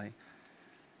you anyway.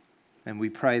 And we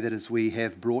pray that as we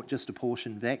have brought just a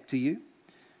portion back to you,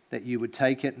 that you would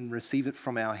take it and receive it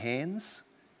from our hands,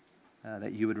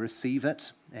 that you would receive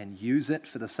it and use it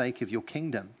for the sake of your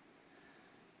kingdom.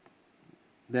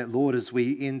 That, Lord, as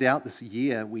we end out this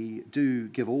year, we do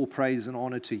give all praise and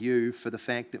honor to you for the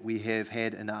fact that we have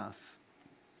had enough.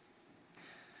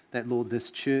 That, Lord,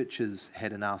 this church has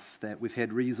had enough, that we've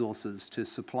had resources to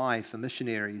supply for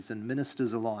missionaries and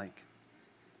ministers alike.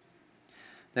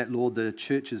 That, Lord, the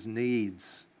church's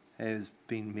needs have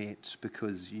been met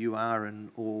because you are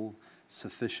an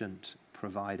all-sufficient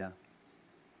provider.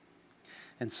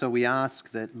 And so we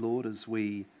ask that, Lord, as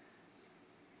we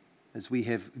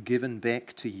have given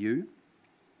back to you,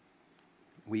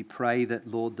 we pray that,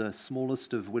 Lord, the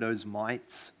smallest of widows'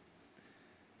 mites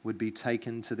would be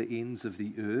taken to the ends of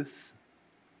the earth,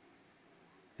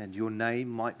 and your name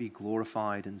might be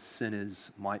glorified and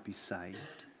sinners might be saved.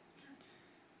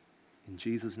 In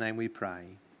Jesus' name we pray.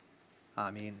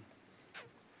 Amen.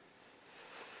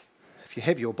 If you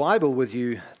have your Bible with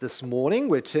you this morning,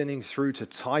 we're turning through to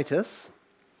Titus.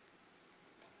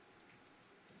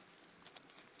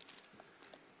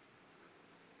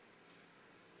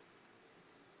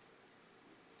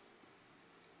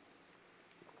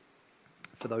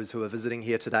 For those who are visiting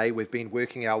here today, we've been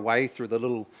working our way through the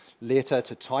little letter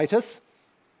to Titus,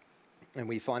 and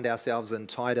we find ourselves in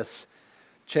Titus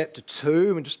chapter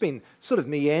 2. We've just been sort of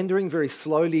meandering very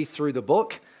slowly through the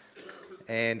book,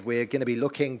 and we're going to be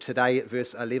looking today at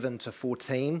verse 11 to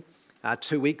 14.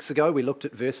 2 weeks ago, we looked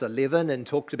at verse 11 and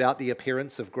talked about the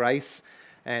appearance of grace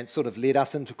and sort of led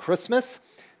us into Christmas.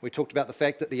 We talked about the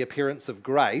fact that the appearance of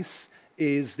grace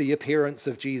is the appearance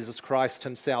of Jesus Christ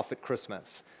himself at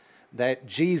Christmas. That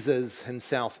Jesus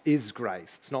himself is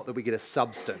grace. It's not that we get a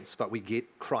substance, but we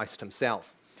get Christ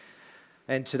himself.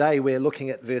 And today we're looking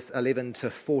at verse 11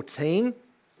 to 14,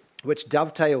 which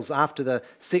dovetails after the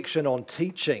section on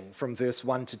teaching from verse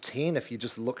 1 to 10. If you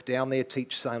just look down there,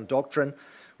 teach sound doctrine,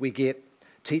 we get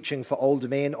teaching for older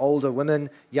men, older women,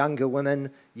 younger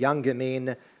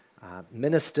men,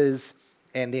 ministers,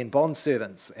 and then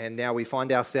bondservants. And now we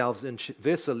find ourselves in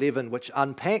verse 11, which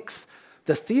unpacks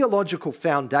the theological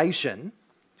foundation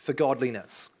for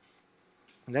godliness.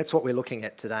 And that's what we're looking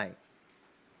at today.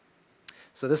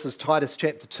 So this is Titus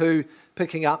chapter 2,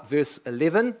 picking up verse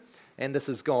 11, and this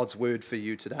is God's word for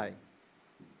you today.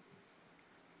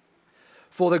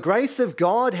 For the grace of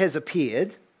God has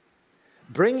appeared,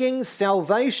 bringing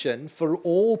salvation for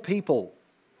all people,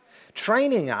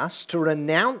 training us to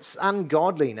renounce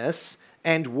ungodliness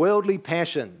and worldly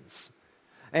passions,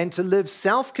 and to live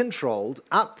self-controlled,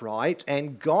 upright,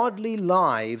 and godly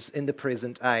lives in the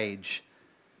present age,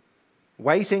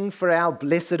 waiting for our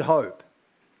blessed hope,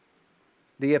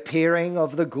 the appearing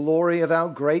of the glory of our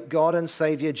great God and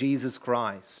Saviour Jesus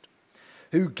Christ,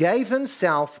 who gave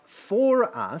himself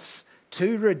for us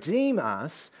to redeem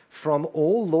us from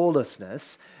all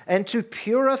lawlessness and to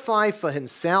purify for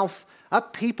himself a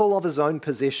people of his own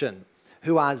possession,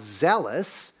 who are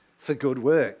zealous for good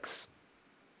works.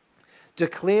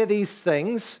 Declare these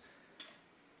things,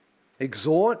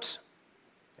 exhort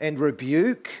and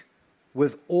rebuke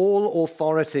with all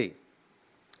authority.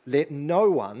 Let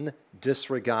no one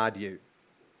disregard you.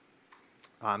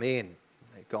 Amen.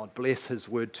 May God bless his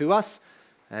word to us.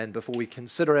 And before we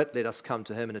consider it, let us come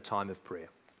to him in a time of prayer.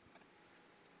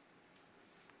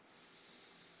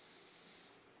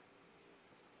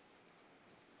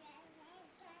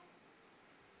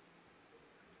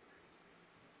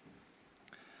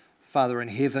 Father in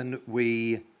heaven,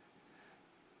 we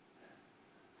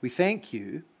thank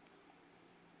you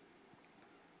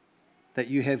that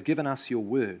you have given us your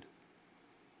word.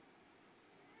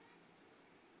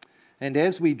 And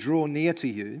as we draw near to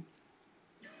you,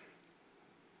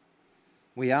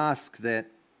 we ask that,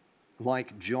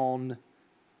 like John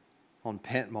on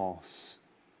Patmos,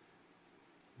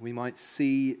 we might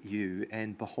see you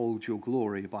and behold your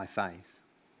glory by faith.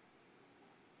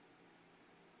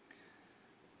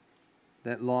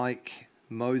 That like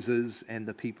Moses and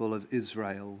the people of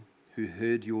Israel who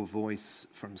heard your voice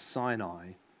from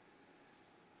Sinai,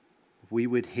 we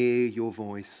would hear your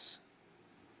voice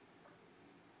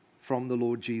from the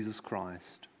Lord Jesus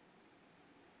Christ,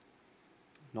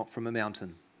 not from a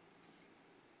mountain,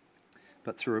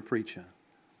 but through a preacher.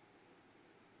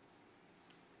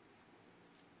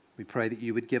 We pray that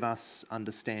you would give us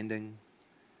understanding,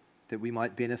 that we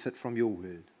might benefit from your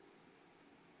word.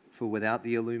 For without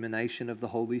the illumination of the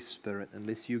Holy Spirit,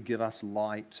 unless you give us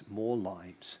light, more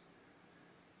light,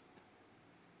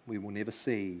 we will never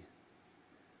see,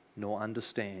 nor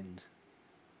understand,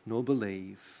 nor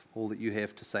believe all that you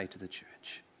have to say to the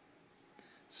church.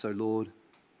 So, Lord,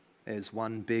 as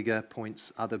one beggar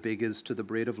points other beggars to the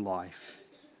bread of life,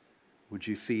 would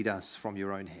you feed us from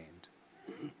your own hand?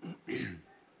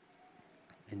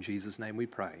 In Jesus' name we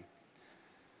pray.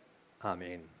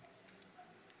 Amen.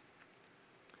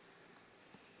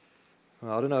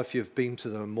 Well, I don't know if you've been to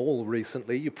the mall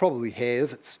recently. You probably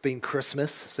have. It's been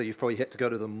Christmas, so you've probably had to go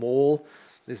to the mall.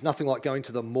 There's nothing like going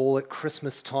to the mall at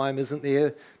Christmas time, isn't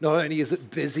there? Not only is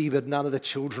it busy, but none of the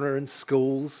children are in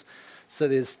schools. So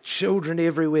there's children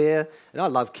everywhere. And I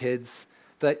love kids.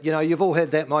 But, you know, you've all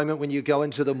had that moment when you go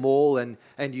into the mall and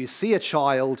you see a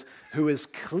child who is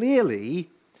clearly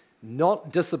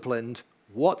not disciplined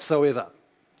whatsoever.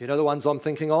 You know the ones I'm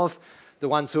thinking of? The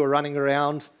ones who are running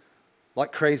around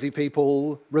like crazy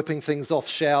people, ripping things off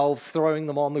shelves, throwing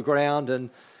them on the ground,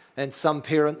 and some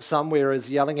parent somewhere is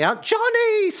yelling out,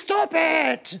 "Johnny, stop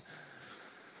it!"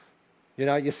 You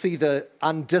know, you see the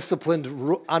undisciplined,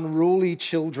 unruly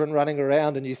children running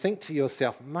around, and you think to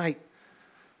yourself, mate,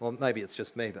 well, maybe it's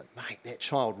just me, but mate, that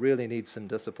child really needs some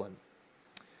discipline.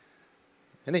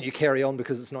 And then you carry on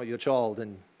because it's not your child,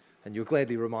 and you're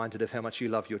gladly reminded of how much you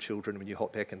love your children when you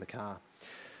hop back in the car.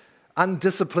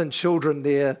 Undisciplined children,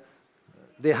 they're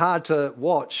hard to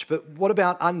watch, but what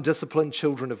about undisciplined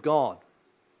children of God?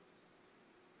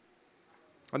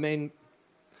 I mean,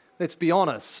 let's be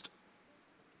honest.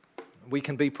 We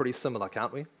can be pretty similar,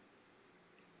 can't we?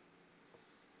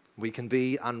 We can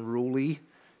be unruly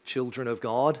children of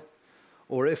God,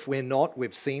 or if we're not,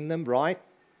 we've seen them, right?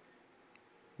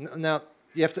 Now,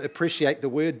 you have to appreciate the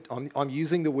word. I'm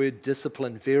using the word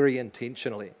discipline very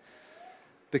intentionally,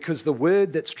 because the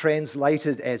word that's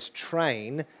translated as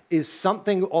train is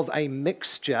something of a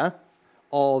mixture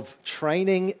of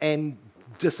training and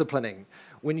disciplining.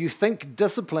 When you think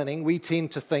disciplining, we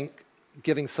tend to think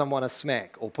giving someone a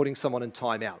smack or putting someone in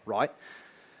timeout, right?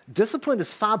 Discipline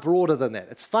is far broader than that.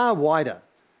 It's far wider.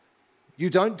 You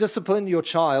don't discipline your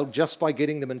child just by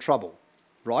getting them in trouble,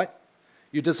 right?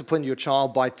 You discipline your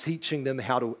child by teaching them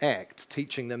how to act,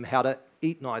 teaching them how to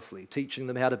eat nicely, teaching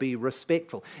them how to be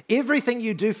respectful. Everything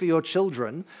you do for your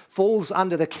children falls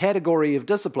under the category of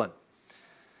discipline.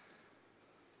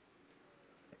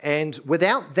 And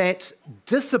without that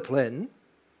discipline,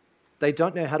 they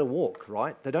don't know how to walk,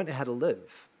 right? They don't know how to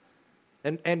live.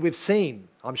 And we've seen,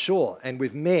 I'm sure, and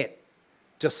we've met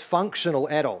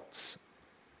dysfunctional adults.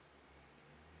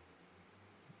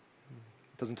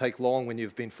 It doesn't take long when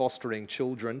you've been fostering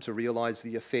children to realize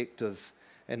the effect of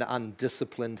an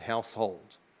undisciplined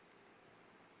household.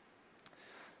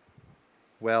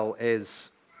 Well,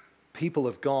 as people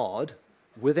of God,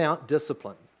 without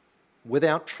discipline,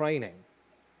 without training,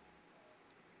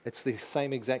 it's the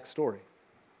same exact story.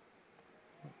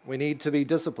 We need to be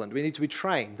disciplined. We need to be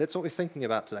trained. That's what we're thinking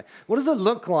about today. What does it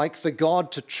look like for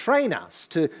God to train us,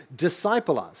 to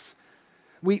disciple us?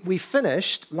 We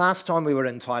finished last time we were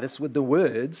in Titus with the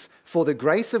words, "For the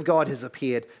grace of God has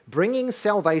appeared, bringing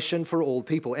salvation for all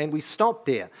people." And we stopped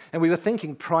there. And we were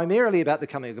thinking primarily about the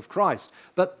coming of Christ.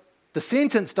 But the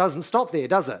sentence doesn't stop there,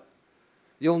 does it?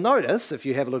 You'll notice, if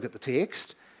you have a look at the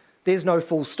text, there's no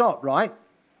full stop, right?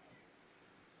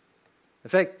 In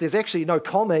fact, there's actually no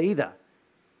comma either.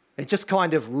 It just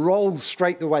kind of rolls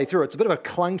straight the way through. It's a bit of a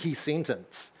clunky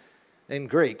sentence in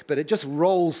Greek, but it just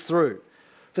rolls through.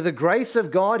 For the grace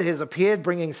of God has appeared,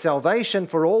 bringing salvation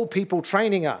for all people,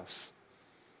 training us.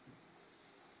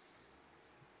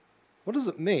 What does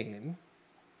it mean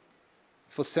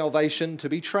for salvation to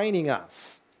be training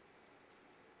us?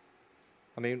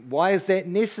 I mean, why is that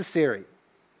necessary?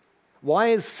 Why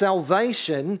is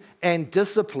salvation and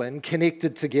discipline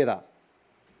connected together?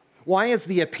 Why is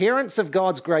the appearance of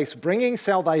God's grace bringing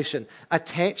salvation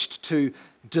attached to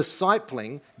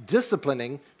discipling,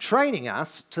 disciplining, training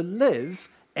us to live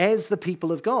as the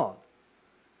people of God?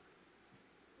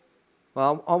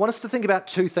 Well, I want us to think about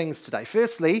two things today.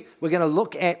 Firstly, we're going to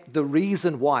look at the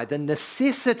reason why, the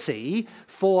necessity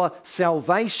for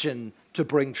salvation to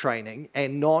bring training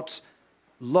and not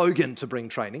Logan to bring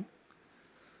training.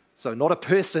 So not a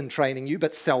person training you,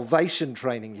 but salvation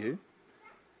training you.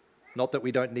 Not that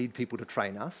we don't need people to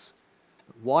train us.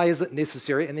 Why is it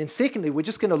necessary? And then secondly, we're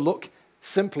just going to look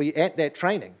simply at that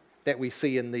training that we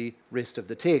see in the rest of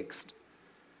the text.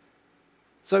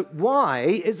 So why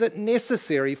is it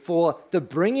necessary for the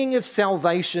bringing of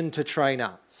salvation to train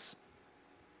us?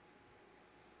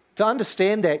 To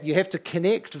understand that, you have to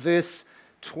connect verse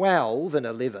 12 and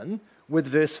 11 with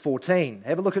verse 14.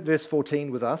 Have a look at verse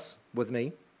 14 with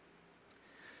me.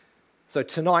 So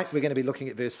tonight we're going to be looking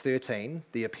at verse 13,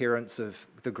 the appearance of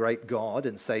the great God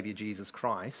and Saviour Jesus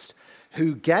Christ,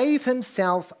 who gave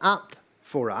himself up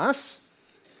for us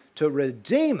to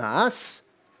redeem us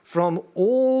from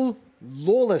all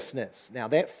lawlessness. Now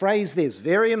that phrase there is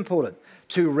very important.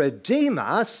 To redeem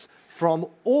us from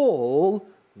all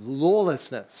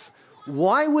lawlessness.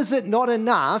 Why was it not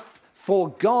enough for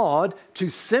God to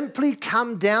simply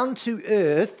come down to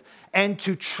earth and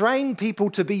to train people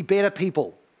to be better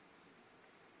people?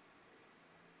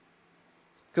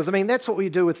 Because, that's what we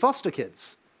do with foster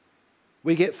kids.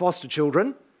 We get foster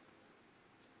children,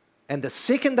 and the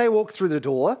second they walk through the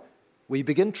door, we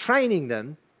begin training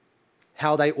them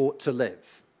how they ought to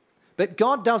live. But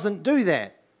God doesn't do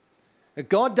that.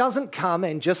 God doesn't come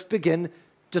and just begin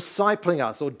discipling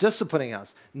us or disciplining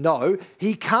us. No,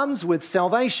 he comes with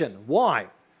salvation. Why?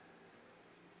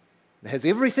 It has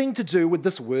everything to do with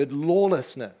this word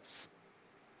lawlessness.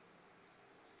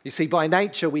 You see, by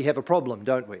nature we have a problem,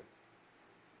 don't we?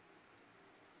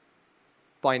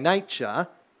 By nature,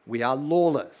 we are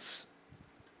lawless.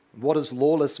 What does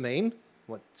lawless mean?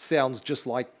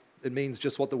 It means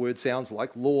just what the word sounds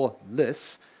like,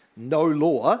 lawless, no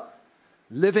law.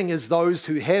 Living as those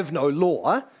who have no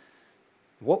law.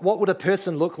 What would a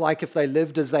person look like if they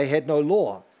lived as they had no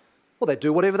law? Well, they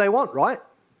do whatever they want, right?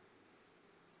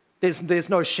 There's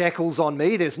no shackles on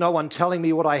me. There's no one telling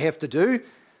me what I have to do.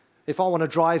 If I want to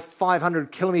drive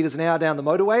 500 kilometers an hour down the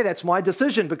motorway, that's my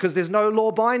decision because there's no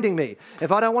law binding me.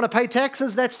 If I don't want to pay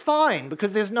taxes, that's fine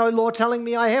because there's no law telling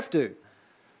me I have to.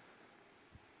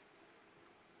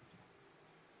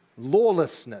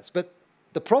 Lawlessness. But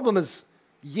the problem is,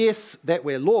 yes, that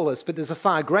we're lawless, but there's a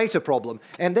far greater problem,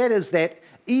 and that is that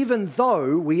even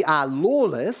though we are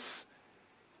lawless,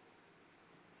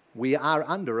 we are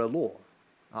under a law,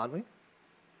 aren't we?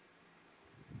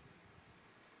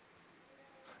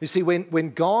 You see,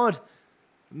 when God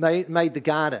made the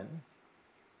garden,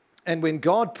 and when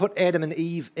God put Adam and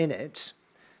Eve in it,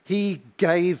 he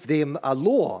gave them a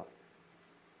law.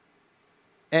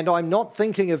 And I'm not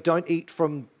thinking of don't eat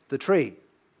from the tree.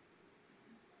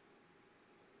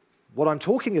 What I'm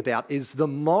talking about is the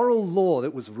moral law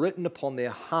that was written upon their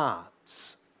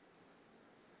hearts.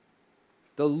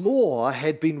 The law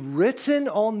had been written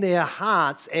on their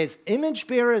hearts as image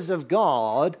bearers of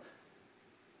God,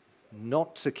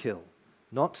 not to kill,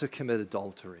 not to commit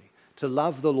adultery, to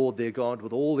love the Lord their God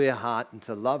with all their heart and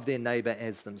to love their neighbor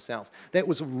as themselves. That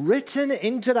was written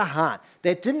into the heart.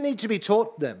 That didn't need to be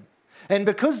taught them. And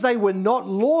because they were not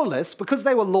lawless, because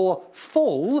they were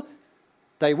lawful,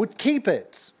 they would keep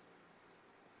it.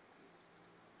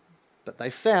 But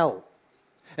they fell,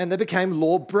 and they became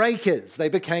lawbreakers. They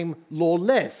became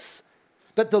lawless.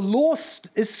 But the law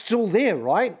is still there,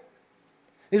 right?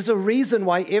 There's a reason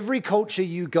why every culture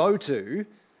you go to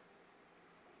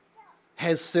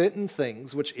has certain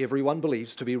things which everyone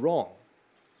believes to be wrong.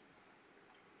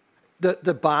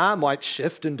 The bar might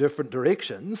shift in different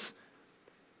directions,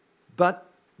 but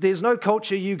there's no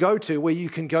culture you go to where you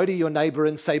can go to your neighbor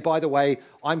and say, by the way,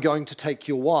 I'm going to take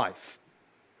your wife.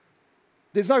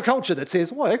 There's no culture that says,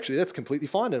 well, actually, that's completely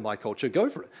fine in my culture, go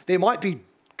for it. There might be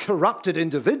corrupted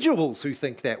individuals who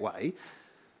think that way,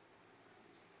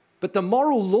 but the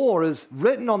moral law is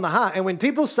written on the heart. And when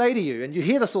people say to you, and you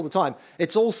hear this all the time,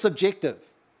 it's all subjective.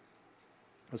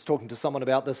 I was talking to someone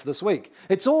about this week.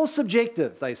 It's all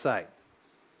subjective, they say.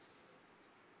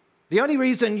 The only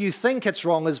reason you think it's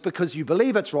wrong is because you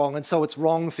believe it's wrong, and so it's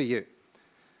wrong for you.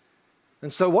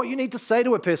 And so what you need to say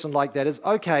to a person like that is,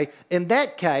 okay, in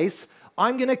that case,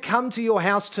 I'm going to come to your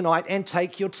house tonight and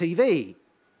take your TV.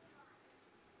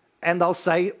 And they'll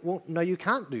say, well, no, you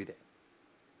can't do that.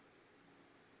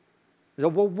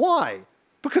 Well, why?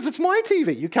 Because it's my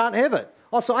TV. You can't have it.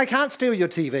 Oh, so I can't steal your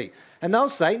TV. And they'll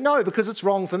say, no, because it's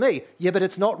wrong for me. Yeah, but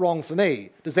it's not wrong for me.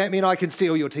 Does that mean I can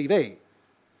steal your TV?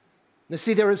 Now,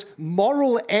 see, there is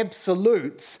moral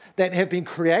absolutes that have been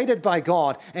created by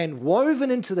God and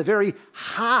woven into the very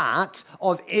heart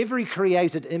of every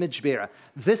created image bearer.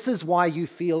 This is why you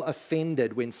feel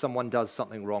offended when someone does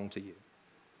something wrong to you.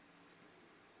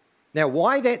 Now,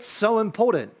 why that's so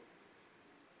important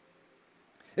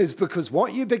is because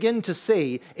what you begin to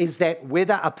see is that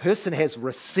whether a person has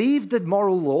received the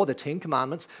moral law, the Ten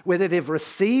Commandments, whether they've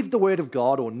received the Word of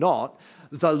God or not,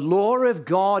 the law of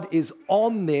God is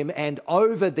on them and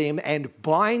over them and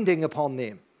binding upon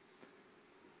them.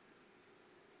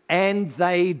 And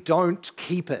they don't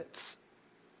keep it.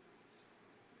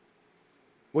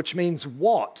 Which means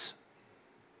what?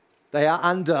 They are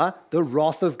under the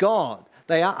wrath of God.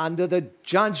 They are under the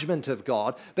judgment of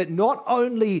God. But not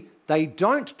only they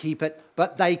don't keep it,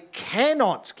 but they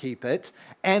cannot keep it,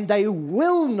 and they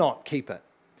will not keep it.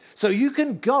 So you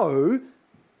can go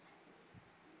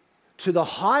to the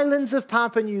highlands of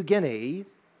Papua New Guinea,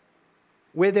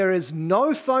 where there is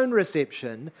no phone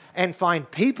reception, and find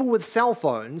people with cell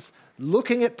phones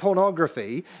looking at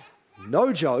pornography,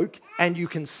 no joke, and you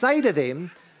can say to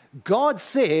them, God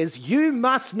says you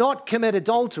must not commit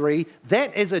adultery.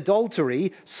 That is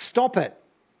adultery. Stop it.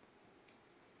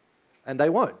 And they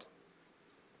won't.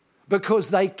 Because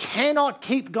they cannot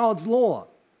keep God's law.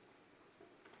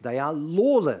 They are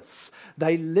lawless.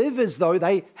 They live as though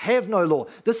they have no law.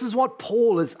 This is what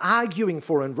Paul is arguing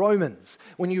for in Romans.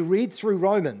 When you read through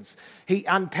Romans, he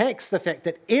unpacks the fact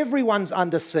that everyone's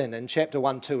under sin in chapter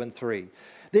 1, 2, and 3.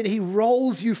 Then he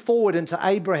rolls you forward into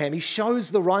Abraham. He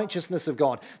shows the righteousness of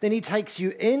God. Then he takes you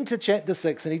into chapter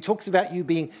 6 and he talks about you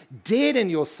being dead in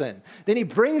your sin. Then he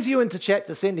brings you into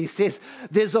chapter 7. He says,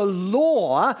 there's a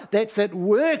law that's at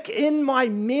work in my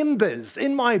members,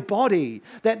 in my body,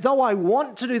 that though I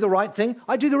want to do the right thing,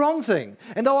 I do the wrong thing.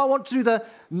 And though I want to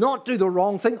not do the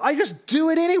wrong thing, I just do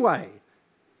it anyway.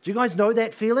 Do you guys know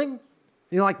that feeling?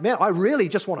 You're like, man, I really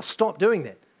just want to stop doing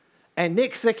that. And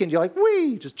next second, you're like,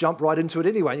 whee, just jump right into it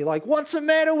anyway. And you're like, what's the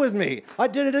matter with me? I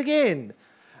did it again.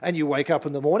 And you wake up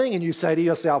in the morning and you say to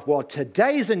yourself, well,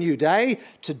 today's a new day.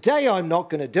 Today I'm not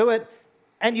going to do it.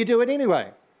 And you do it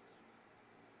anyway.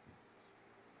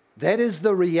 That is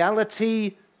the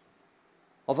reality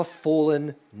of a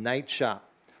fallen nature.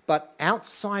 But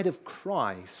outside of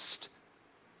Christ,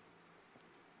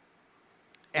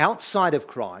 the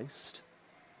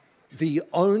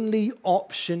only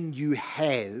option you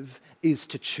have is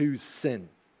to choose sin.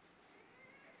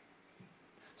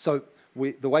 So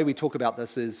the way we talk about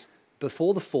this is,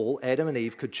 before the fall, Adam and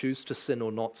Eve could choose to sin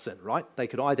or not sin, right? They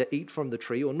could either eat from the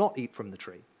tree or not eat from the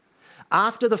tree.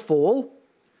 After the fall,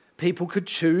 people could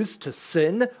choose to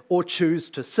sin or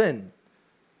choose to sin.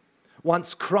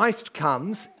 Once Christ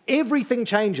comes, everything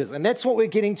changes, and that's what we're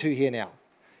getting to here now.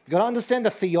 You've got to understand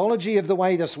the theology of the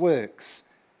way this works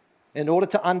in order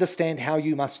to understand how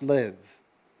you must live.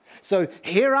 So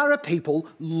here are a people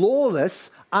lawless,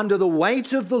 under the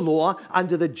weight of the law,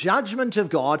 under the judgment of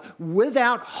God,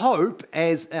 without hope,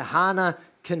 as Hannah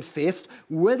confessed,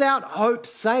 without hope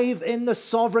save in the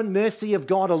sovereign mercy of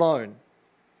God alone.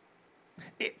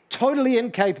 Totally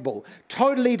incapable,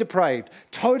 totally depraved,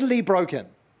 totally broken.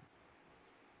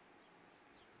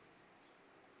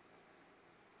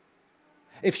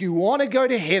 If you want to go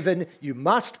to heaven, you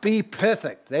must be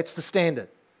perfect. That's the standard.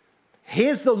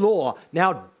 Here's the law.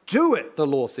 Now do it, the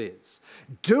law says.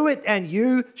 Do it and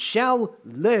you shall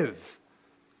live.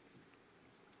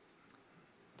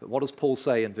 But what does Paul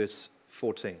say in verse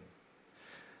 14?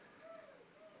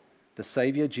 The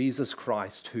Savior Jesus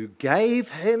Christ, who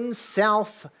gave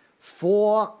himself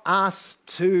for us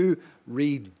to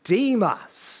redeem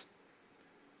us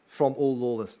from all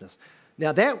lawlessness.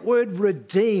 Now that word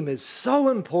redeem is so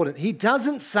important. He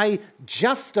doesn't say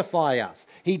justify us.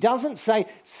 He doesn't say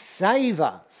save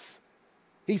us.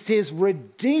 He says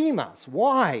redeem us.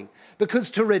 Why?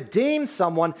 Because to redeem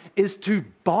someone is to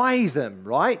buy them,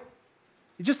 right?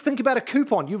 You just think about a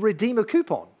coupon. You redeem a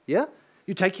coupon, yeah?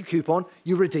 You take your coupon,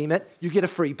 you redeem it, you get a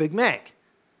free Big Mac.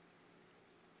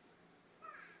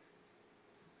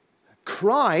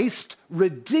 Christ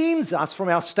redeems us from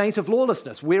our state of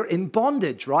lawlessness. We're in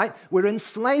bondage, right? We're in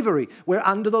slavery. We're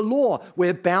under the law.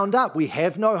 We're bound up. We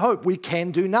have no hope. We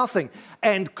can do nothing.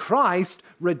 And Christ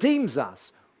redeems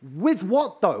us. With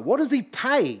what, though? What does he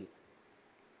pay?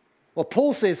 Well,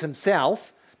 Paul says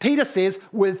himself, Peter says,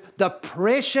 with the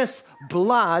precious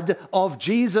blood of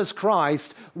Jesus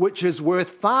Christ, which is worth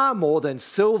far more than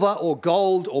silver or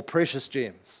gold or precious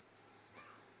gems.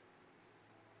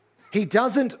 He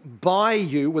doesn't buy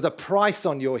you with a price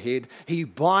on your head. He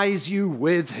buys you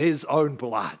with his own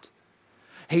blood.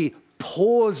 He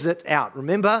pours it out.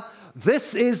 Remember,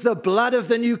 this is the blood of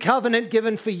the new covenant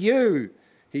given for you,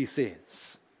 he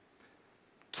says.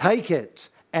 Take it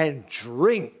and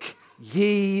drink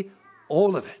ye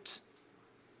all of it.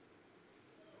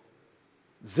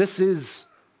 This is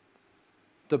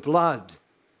the blood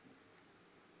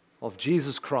of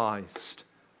Jesus Christ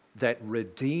that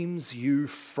redeems you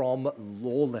from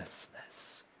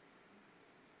lawlessness.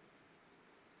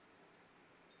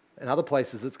 In other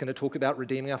places, it's going to talk about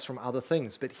redeeming us from other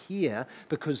things. But here,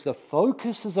 because the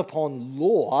focus is upon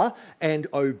law and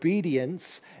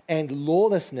obedience and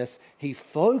lawlessness, he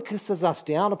focuses us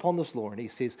down upon this law. And he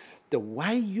says, the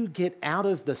way you get out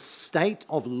of the state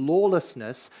of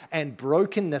lawlessness and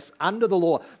brokenness under the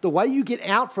law, the way you get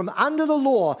out from under the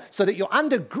law so that you're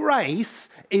under grace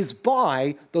is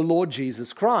by the Lord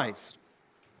Jesus Christ.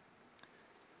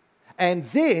 And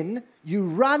then you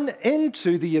run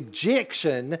into the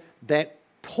objection that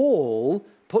Paul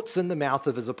puts in the mouth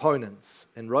of his opponents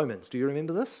in Romans. Do you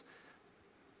remember this?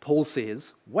 Paul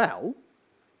says, well,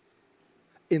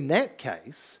 in that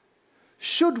case,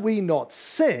 should we not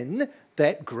sin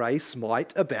that grace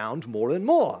might abound more and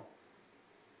more?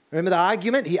 Remember the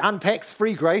argument? He unpacks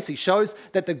free grace. He shows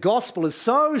that the gospel is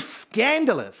so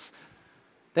scandalous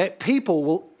that people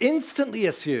will instantly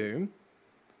assume,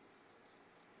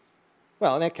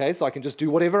 well, in that case, I can just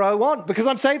do whatever I want because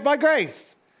I'm saved by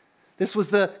grace. This was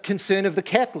the concern of the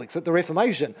Catholics at the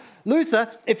Reformation. Luther,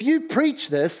 if you preach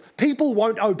this, people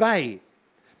won't obey.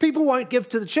 People won't give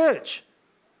to the church.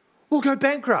 We'll go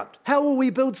bankrupt. How will we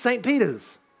build St.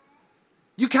 Peter's?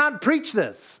 You can't preach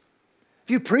this. If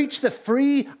you preach the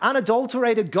free,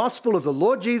 unadulterated gospel of the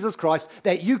Lord Jesus Christ,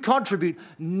 that you contribute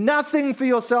nothing for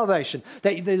your salvation,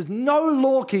 that there's no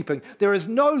law keeping, there is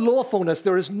no lawfulness,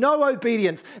 there is no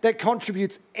obedience that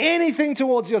contributes anything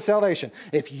towards your salvation.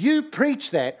 If you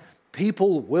preach that,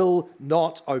 people will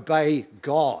not obey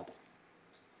God.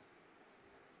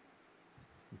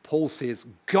 Paul says,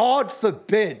 God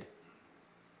forbid,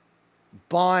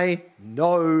 by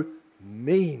no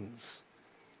means.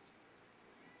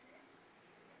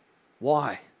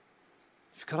 Why?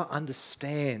 You've got to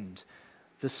understand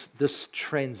this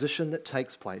transition that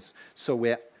takes place. So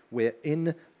we're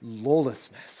in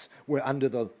lawlessness. We're under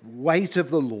the weight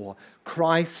of the law.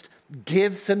 Christ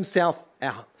gives himself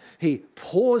out. He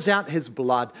pours out his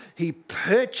blood. He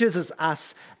purchases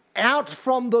us out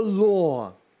from the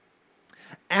law.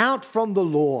 Out from the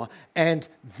law, and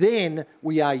then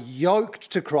we are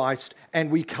yoked to Christ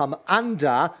and we come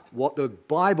under what the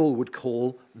Bible would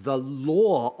call the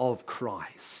law of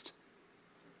Christ.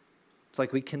 It's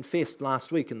like we confessed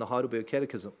last week in the Heidelberg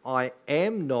Catechism, I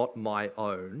am not my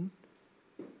own,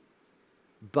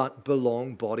 but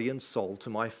belong body and soul to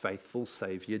my faithful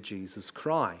Savior Jesus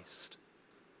Christ.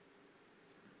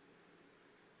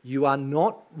 You are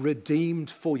not redeemed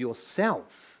for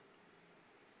yourself.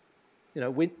 You know,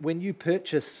 when you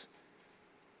purchase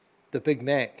the Big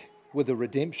Mac with a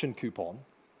redemption coupon,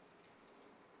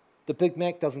 the Big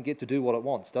Mac doesn't get to do what it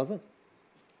wants, does it?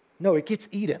 No, it gets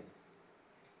eaten.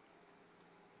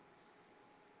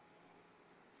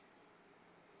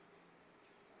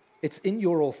 It's in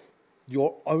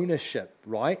your ownership,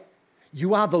 right?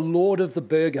 You are the Lord of the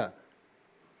burger.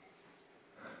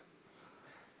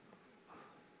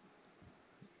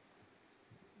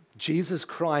 Jesus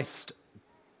Christ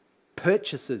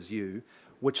purchases you,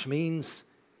 which means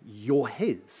you're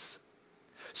his.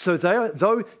 So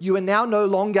though you are now no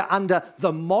longer under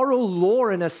the moral law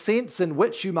in a sense in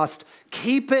which you must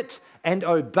keep it and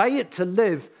obey it to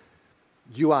live,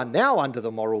 you are now under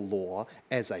the moral law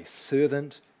as a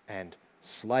servant and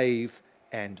slave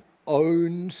and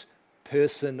owned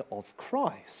person of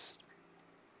Christ.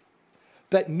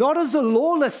 But not as a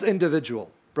lawless individual,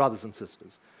 brothers and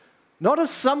sisters. Not as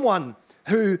someone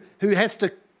who has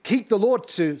to keep the law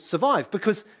to survive,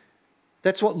 because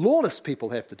that's what lawless people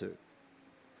have to do.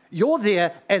 You're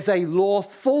there as a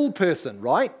lawful person,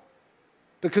 right?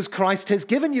 Because Christ has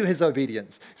given you his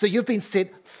obedience. So you've been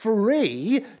set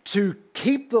free to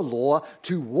keep the law,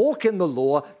 to walk in the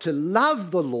law, to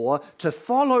love the law, to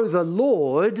follow the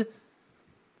Lord,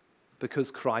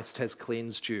 because Christ has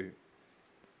cleansed you.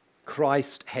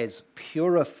 Christ has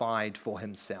purified for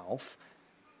himself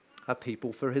a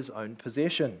people for his own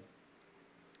possession.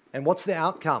 And what's the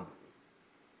outcome?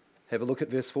 Have a look at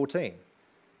verse 14.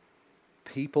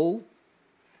 People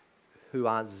who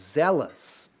are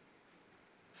zealous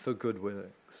for good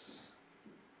works.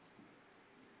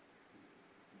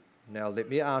 Now let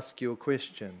me ask you a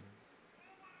question.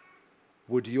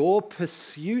 Would your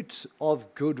pursuit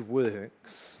of good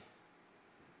works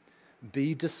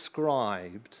be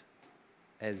described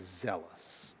as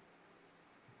zealous?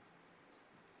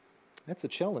 That's a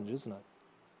challenge, isn't it?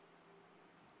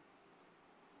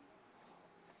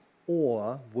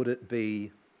 Or would it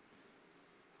be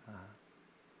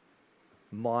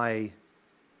my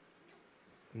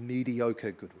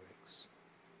mediocre good works,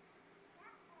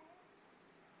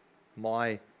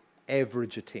 my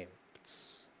average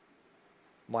attempts,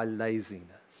 my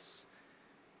laziness?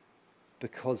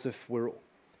 Because if we're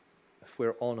if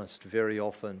we're honest, very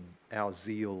often our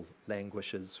zeal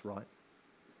languishes, right?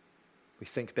 We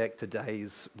think back to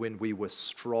days when we were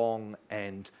strong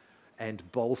and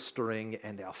bolstering,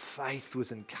 and our faith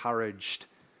was encouraged,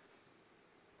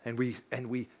 and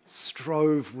we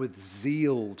strove with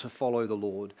zeal to follow the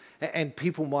Lord. And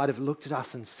people might have looked at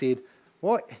us and said,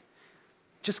 "What?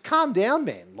 Just calm down,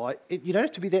 man. You don't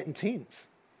have to be that intense."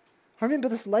 I remember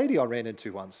this lady I ran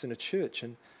into once in a church,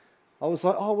 and I was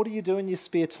like, "Oh, what do you do in your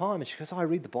spare time?" And she goes, "Oh, I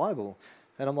read the Bible."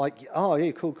 And I'm like, "Oh,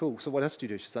 yeah, cool. So what else do you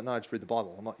do?" She's like, "No, I just read the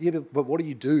Bible." I'm like, "Yeah, but what do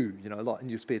you do, in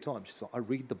your spare time?" She's like, "I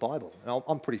read the Bible." And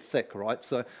I'm pretty thick, right?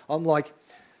 So I'm like,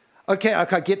 okay,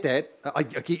 I get that. I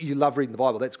get you love reading the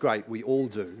Bible. That's great. We all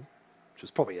do, which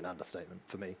is probably an understatement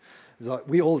for me. It's like,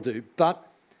 we all do. But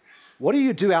what do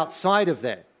you do outside of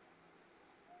that?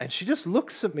 And she just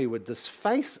looks at me with this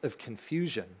face of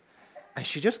confusion. And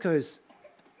she just goes,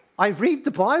 "I read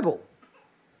the Bible."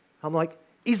 I'm like,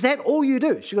 "Is that all you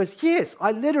do?" She goes, "Yes,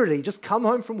 I literally just come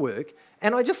home from work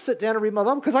and I just sit down and read my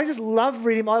Bible because I just love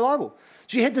reading my Bible."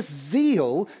 She had this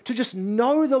zeal to just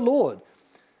know the Lord.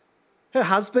 Her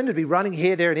husband would be running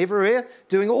here, there, and everywhere,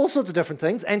 doing all sorts of different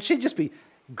things, and she'd just be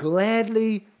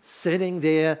gladly sitting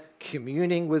there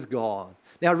communing with God.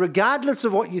 Now, regardless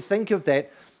of what you think of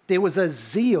that, there was a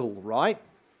zeal, right?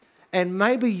 And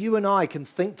maybe you and I can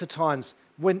think to times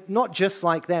when not just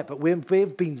like that, but when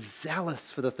we've been zealous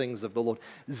for the things of the Lord,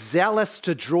 zealous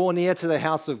to draw near to the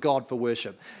house of God for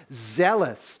worship,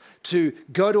 zealous to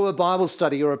go to a Bible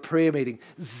study or a prayer meeting,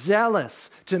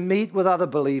 zealous to meet with other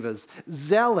believers,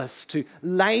 zealous to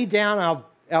lay down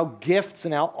our gifts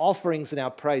and our offerings and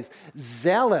our praise,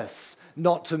 zealous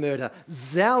not to murder,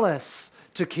 zealous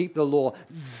to keep the law,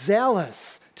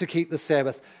 zealous to keep the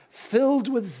Sabbath, filled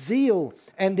with zeal,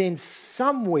 and then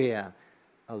somewhere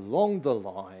along the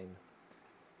line,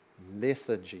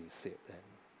 lethargy set in.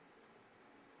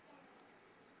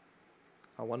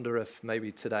 I wonder if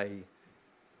maybe today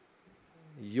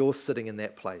you're sitting in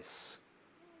that place,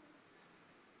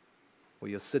 or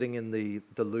you're sitting in the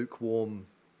lukewarm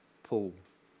pool,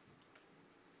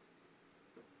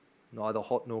 neither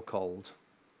hot nor cold,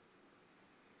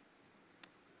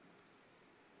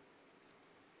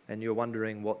 and you're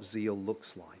wondering what zeal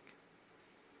looks like.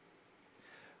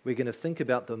 We're going to think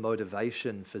about the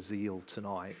motivation for zeal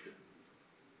tonight.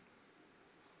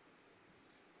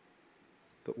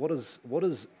 But what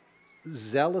does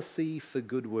zealousy for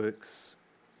good works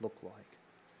look like?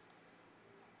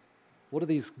 What are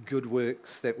these good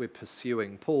works that we're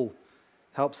pursuing? Paul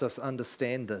helps us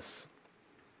understand this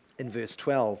in verse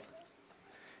 12.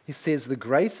 He says, "The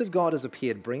grace of God has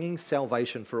appeared, bringing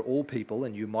salvation for all people,"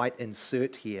 and you might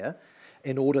insert here,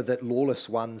 "in order that lawless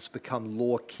ones become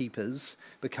law keepers,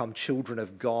 become children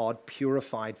of God,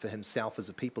 purified for himself as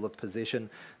a people of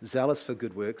possession, zealous for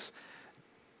good works,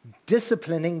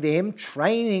 disciplining them,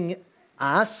 training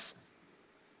us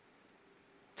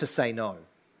to say no,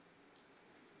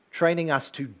 training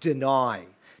us to deny,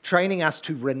 training us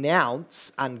to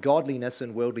renounce ungodliness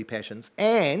and worldly passions,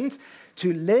 and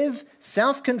to live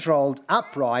self-controlled,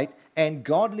 upright, and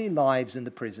godly lives in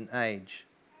the present age."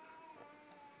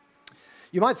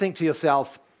 You might think to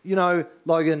yourself,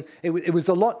 Logan, it was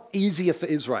a lot easier for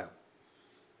Israel.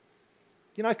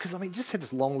 Because, you just had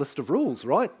this long list of rules,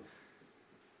 right?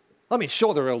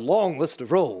 Sure, there are a long list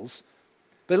of rules,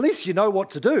 but at least you know what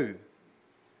to do.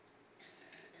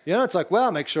 It's like,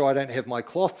 well, make sure I don't have my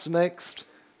cloths mixed,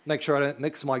 make sure I don't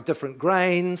mix my different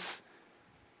grains,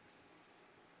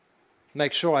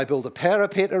 make sure I build a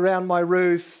parapet around my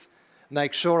roof,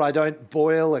 make sure I don't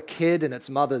boil a kid in its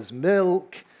mother's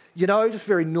milk, just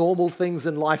very normal things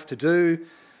in life to do.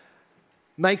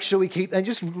 Make sure we keep, and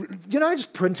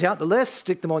just print out the list,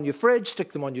 stick them on your fridge,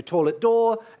 stick them on your toilet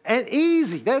door, and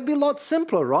easy. That would be a lot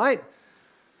simpler, right?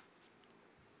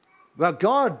 Well,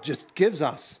 God just gives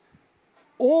us,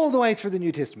 all the way through the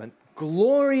New Testament,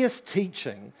 glorious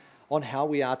teaching on how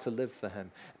we are to live for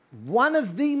him. One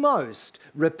of the most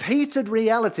repeated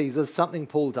realities is something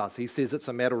Paul does. He says it's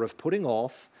a matter of putting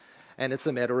off, and it's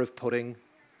a matter of putting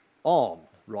on.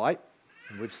 Right?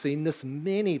 And we've seen this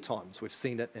many times. We've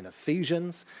seen it in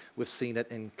Ephesians, we've seen it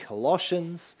in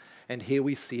Colossians, and here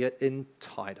we see it in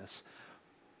Titus.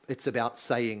 It's about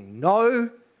saying no,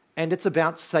 and it's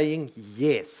about saying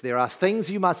yes. There are things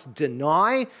you must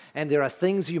deny, and there are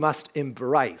things you must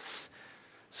embrace.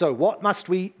 So what must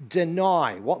we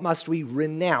deny? What must we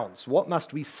renounce? What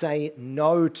must we say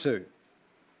no to?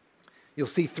 You'll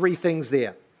see two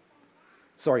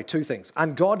things.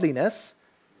 Ungodliness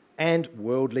and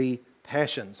worldly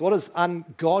passions. What is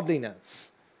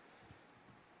ungodliness?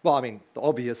 Well, the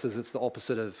obvious is it's the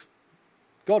opposite of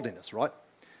godliness, right?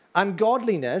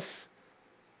 Ungodliness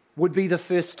would be the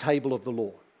first table of the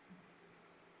law.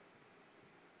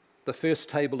 The first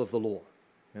table of the law.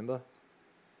 Remember?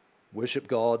 Worship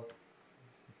God.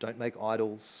 Don't make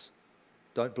idols.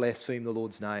 Don't blaspheme the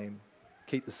Lord's name.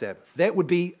 Keep the Sabbath. That would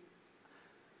be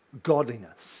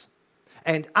godliness.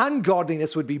 And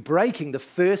ungodliness would be breaking the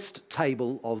first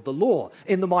table of the law.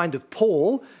 In the mind of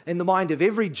Paul, in the mind of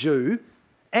every Jew,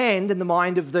 and in the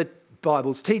mind of the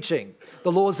Bible's teaching.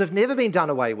 The laws have never been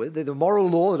done away with. They're the moral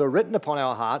law that are written upon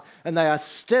our heart, and they are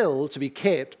still to be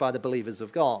kept by the believers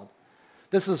of God.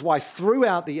 This is why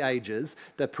throughout the ages,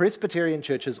 the Presbyterian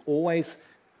Church has always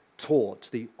taught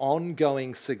the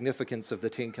ongoing significance of the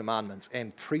Ten Commandments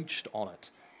and preached on it.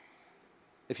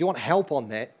 If you want help on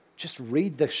that, just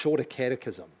read the shorter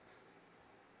catechism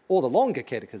or the longer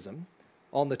catechism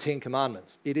on the Ten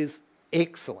Commandments. It is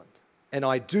excellent, and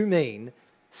I do mean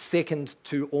second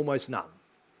to almost none.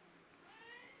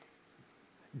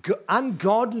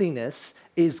 Ungodliness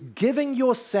is giving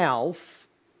yourself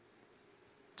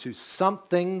to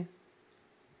something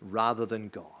rather than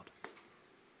God.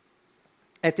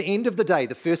 At the end of the day,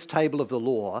 the first table of the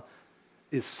law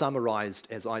is summarized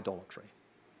as idolatry.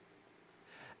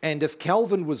 And if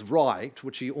Calvin was right,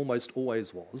 which he almost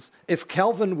always was, if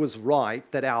Calvin was right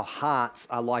that our hearts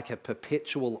are like a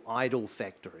perpetual idol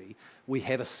factory, we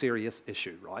have a serious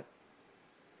issue, right?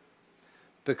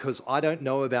 Because I don't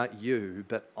know about you,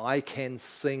 but I can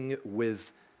sing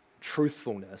with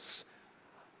truthfulness.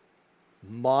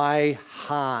 My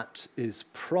heart is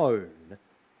prone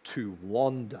to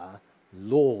wander.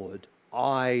 Lord,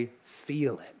 I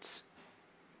feel it.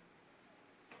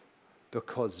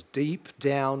 Because deep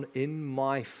down in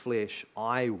my flesh,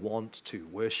 I want to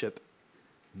worship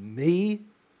me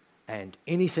and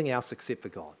anything else except for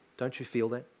God. Don't you feel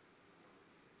that?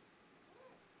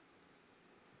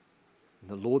 And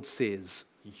the Lord says,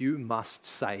 you must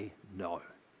say no.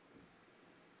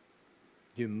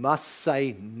 You must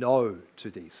say no to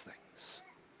these things.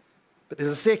 But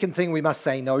there's a second thing we must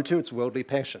say no to. It's worldly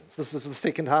passions. This is the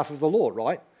second half of the law,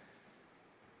 right?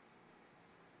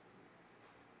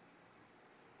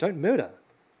 Don't murder.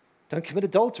 Don't commit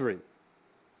adultery.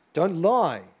 Don't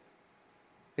lie,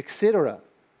 etc.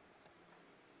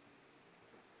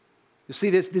 You see,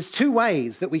 there's two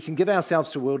ways that we can give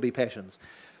ourselves to worldly passions.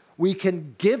 We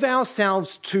can give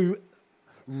ourselves to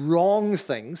wrong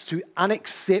things, to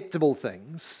unacceptable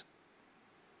things,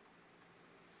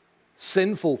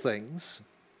 sinful things,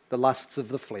 the lusts of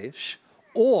the flesh,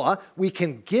 or we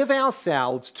can give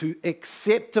ourselves to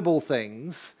acceptable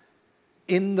things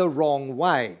in the wrong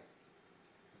way.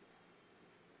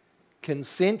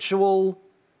 Consensual,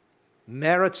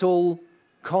 marital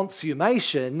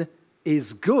consummation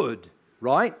is good,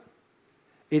 right?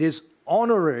 It is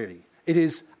honorary. It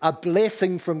is a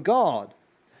blessing from God.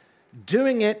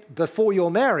 Doing it before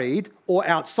you're married or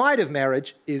outside of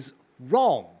marriage is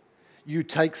wrong. You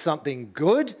take something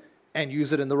good and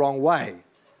use it in the wrong way.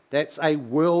 That's a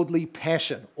worldly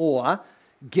passion, or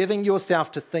giving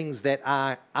yourself to things that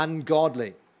are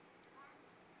ungodly.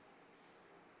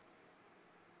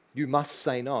 You must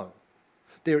say no.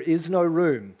 There is no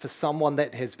room for someone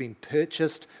that has been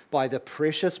purchased by the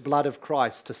precious blood of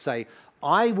Christ to say,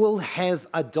 I will have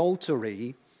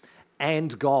adultery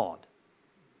and God.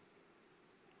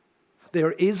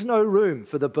 There is no room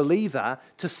for the believer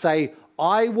to say,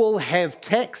 I will have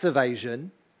tax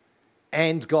evasion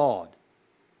and God.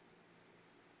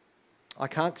 I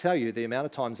can't tell you the amount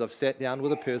of times I've sat down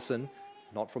with a person,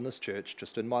 not from this church,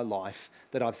 just in my life,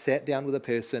 that I've sat down with a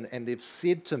person and they've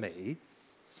said to me,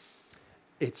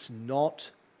 it's not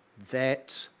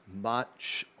that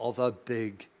much of a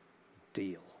big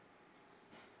deal.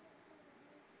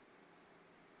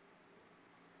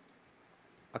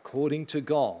 According to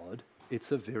God,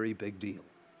 it's a very big deal.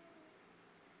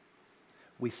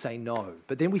 We say no,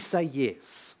 but then we say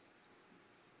yes.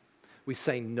 We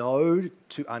say no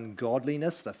to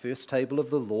ungodliness, the first table of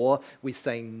the law. We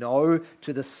say no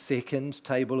to the second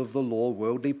table of the law,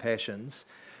 worldly passions.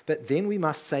 But then we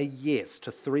must say yes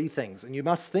to three things. And you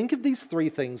must think of these three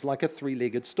things like a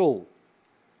three-legged stool.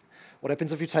 What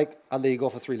happens if you take a leg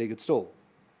off a three-legged stool?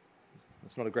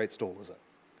 It's not a great stool, is it?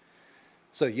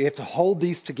 So you have to hold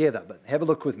these together, but have a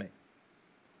look with me.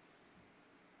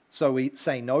 So we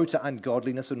say no to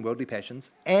ungodliness and worldly passions,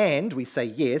 and we say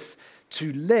yes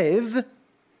to live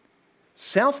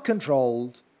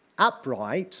self-controlled,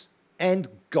 upright, and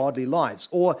godly lives.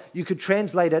 Or you could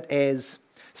translate it as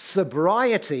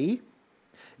sobriety,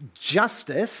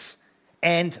 justice,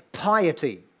 and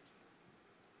piety.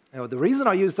 Now, the reason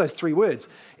I use those three words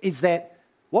is that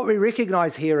what we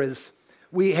recognize here is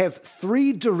we have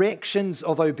three directions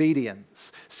of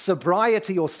obedience.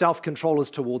 Sobriety or self-control is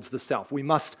towards the self. We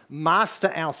must master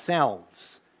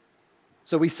ourselves.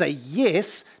 So we say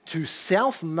yes to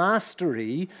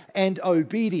self-mastery and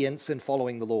obedience in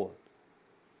following the Lord.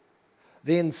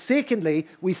 Then secondly,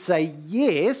 we say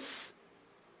yes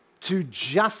to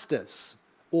justice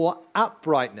or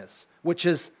uprightness, which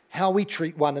is how we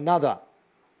treat one another.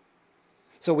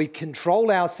 So we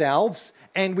control ourselves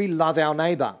and we love our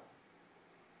neighbor.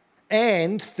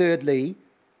 And thirdly,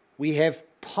 we have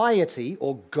piety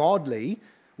or godly,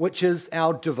 which is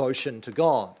our devotion to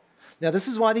God. Now, this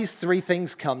is why these three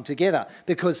things come together,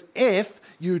 because if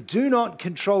you do not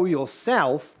control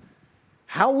yourself,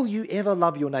 how will you ever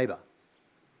love your neighbor?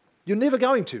 You're never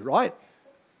going to, right?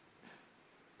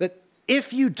 But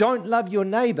if you don't love your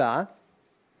neighbor,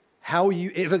 how are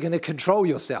you ever going to control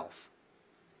yourself?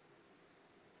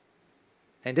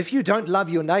 And if you don't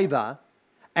love your neighbor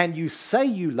and you say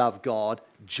you love God,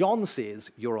 John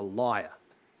says you're a liar.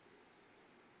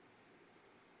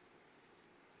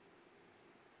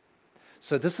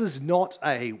 So this is not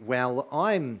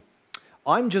I'm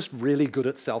just really good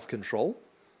at self-control.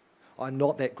 I'm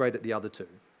not that great at the other two.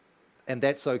 And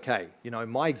that's okay. You know,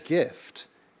 my gift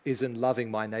is in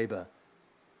loving my neighbor.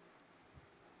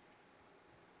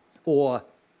 Or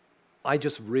I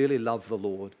just really love the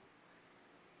Lord.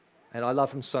 And I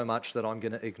love him so much that I'm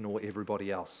going to ignore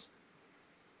everybody else.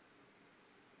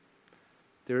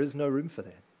 There is no room for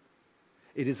that.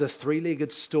 It is a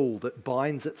three-legged stool that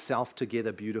binds itself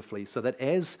together beautifully, so that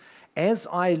as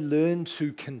I learn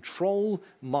to control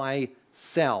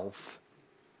myself,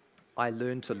 I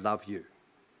learn to love you.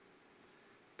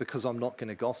 Because I'm not going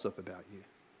to gossip about you.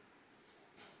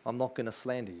 I'm not going to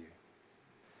slander you.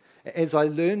 As I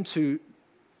learn to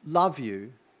love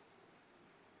you,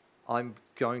 I'm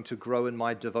going to grow in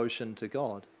my devotion to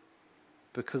God,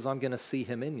 because I'm going to see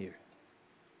him in you.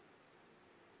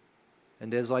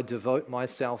 And as I devote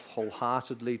myself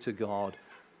wholeheartedly to God,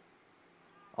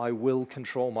 I will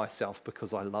control myself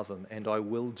because I love him, and I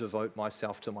will devote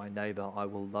myself to my neighbor. I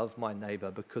will love my neighbor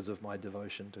because of my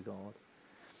devotion to God.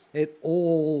 It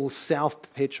all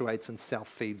self-perpetuates and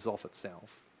self-feeds off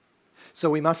itself.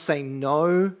 So we must say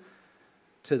no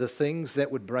to the things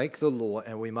that would break the law,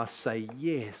 and we must say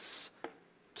yes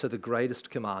to the greatest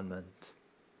commandment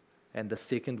and the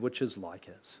second which is like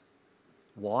it.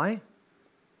 Why?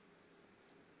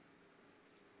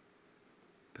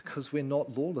 Because we're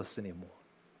not lawless anymore.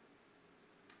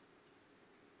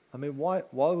 I mean, why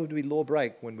would we law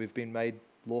break when we've been made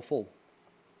lawful?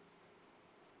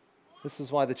 This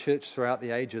is why the church throughout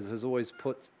the ages has always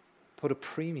put a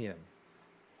premium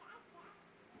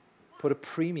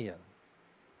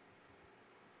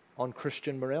on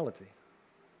Christian morality.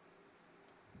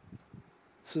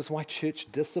 This is why church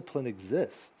discipline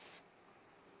exists.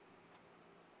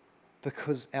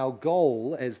 Because our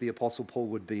goal, as the Apostle Paul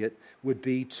would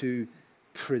be to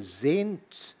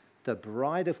present the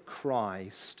bride of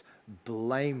Christ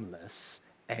blameless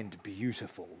and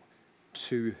beautiful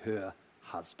to her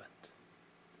husband.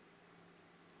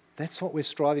 That's what we're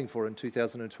striving for in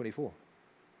 2024.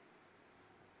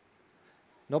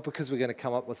 Not because we're going to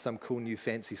come up with some cool new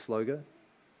fancy slogan,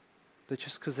 but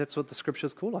just because that's what the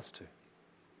scriptures call us to.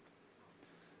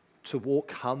 To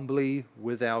walk humbly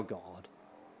with our God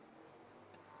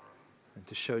and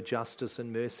to show justice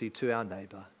and mercy to our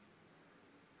neighbor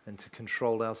and to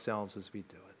control ourselves as we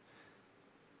do it.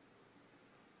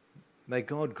 May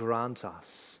God grant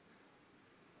us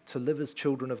to live as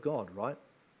children of God, right?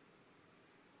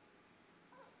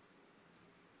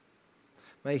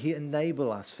 May he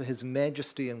enable us for his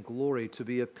majesty and glory to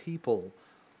be a people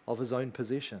of his own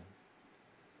possession,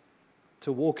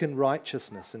 to walk in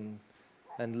righteousness and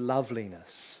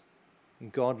loveliness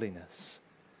and godliness,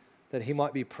 that he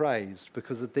might be praised,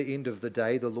 because at the end of the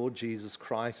day, the Lord Jesus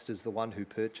Christ is the one who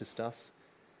purchased us,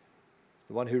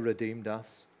 the one who redeemed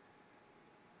us,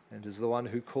 and is the one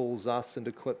who calls us and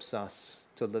equips us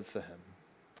to live for him.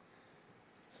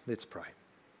 Let's pray.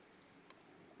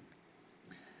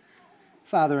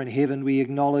 Father in heaven, we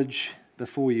acknowledge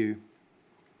before you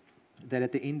that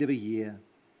at the end of a year,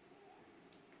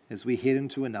 as we head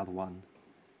into another one,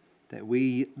 that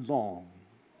we long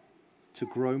to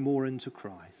grow more into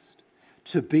Christ,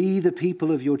 to be the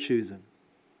people of your choosing,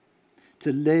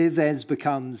 to live as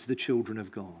becomes the children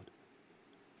of God.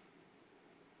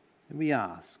 And we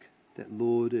ask that,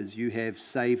 Lord, as you have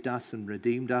saved us and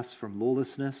redeemed us from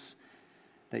lawlessness,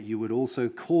 that you would also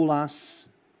call us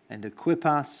and equip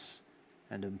us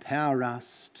and empower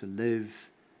us to live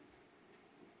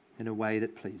in a way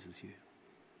that pleases you.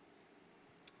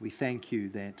 We thank you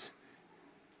that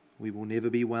We will never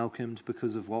be welcomed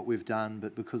because of what we've done,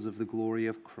 but because of the glory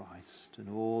of Christ and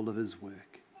all of his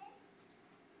work.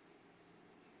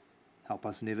 Help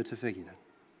us never to forget it.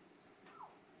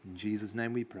 In Jesus'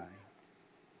 name we pray.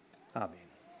 Amen.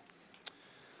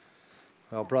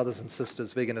 Well, brothers and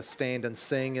sisters, we're going to stand and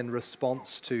sing in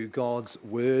response to God's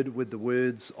word with the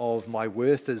words of "My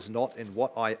worth is not in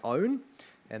what I own,"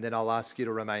 and then I'll ask you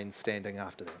to remain standing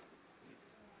after that.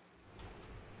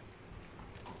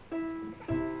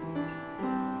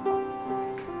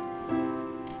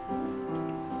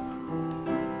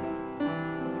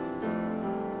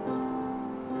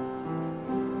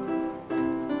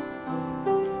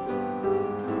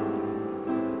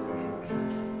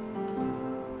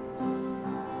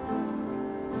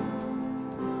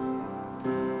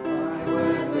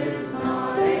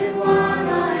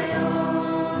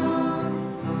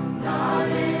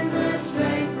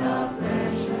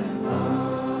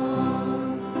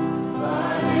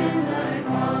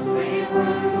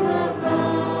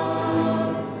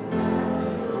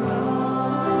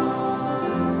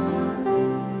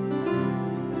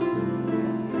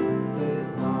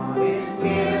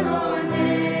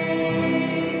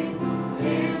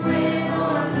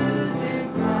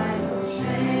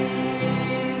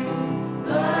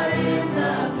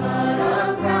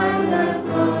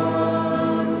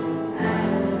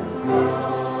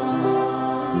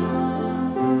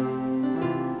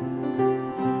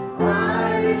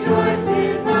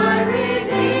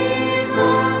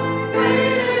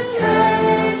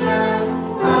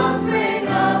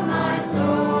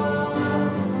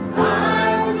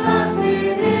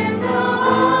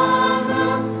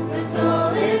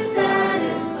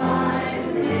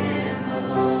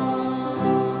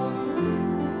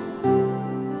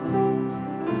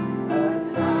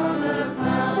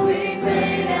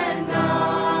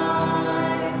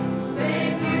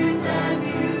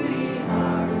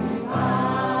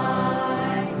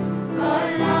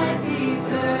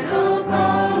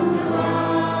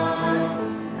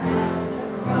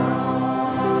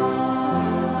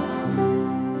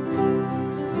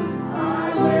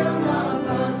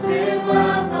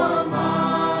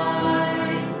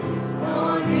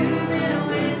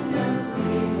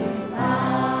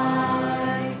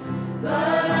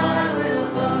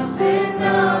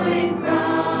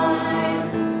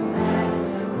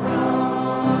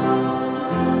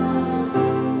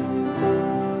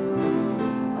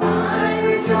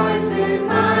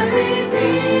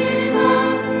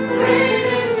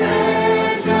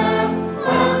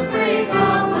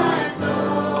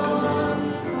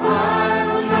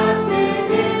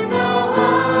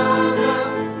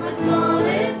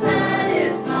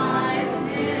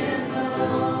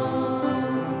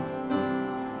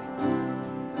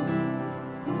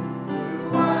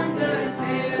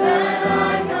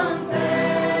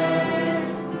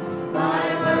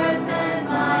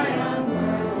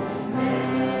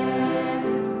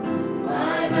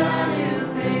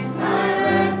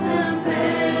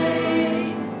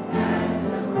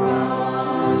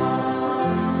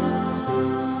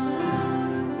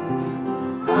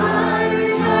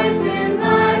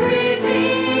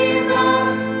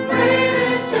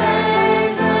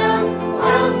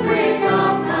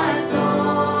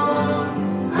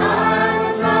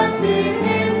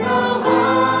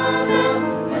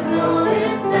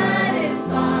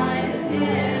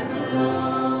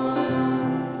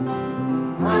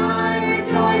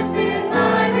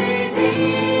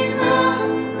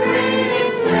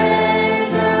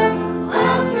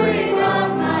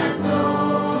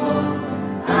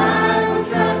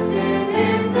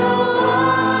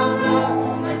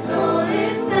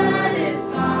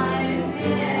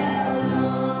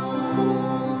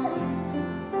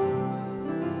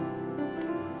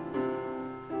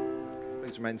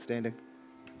 Remain standing.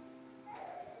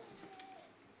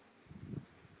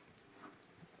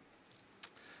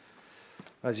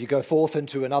 As you go forth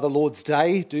into another Lord's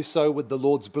Day, do so with the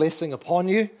Lord's blessing upon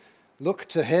you. Look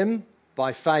to him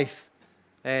by faith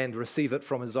and receive it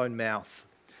from his own mouth.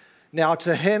 Now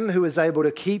to him who is able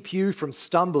to keep you from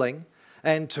stumbling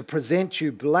and to present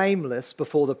you blameless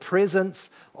before the presence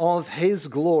of his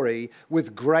glory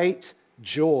with great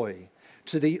joy,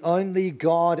 to the only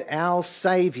God, our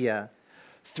Saviour,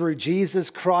 through Jesus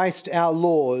Christ our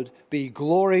Lord, be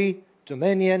glory,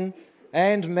 dominion,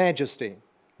 and majesty,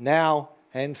 now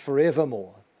and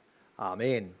forevermore.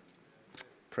 Amen.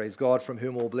 Praise God, from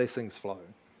whom all blessings flow.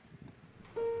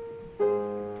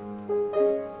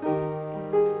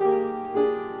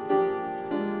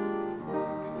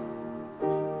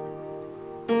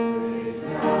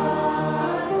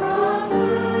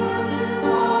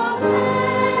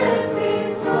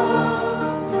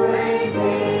 Praise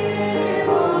Him,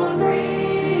 O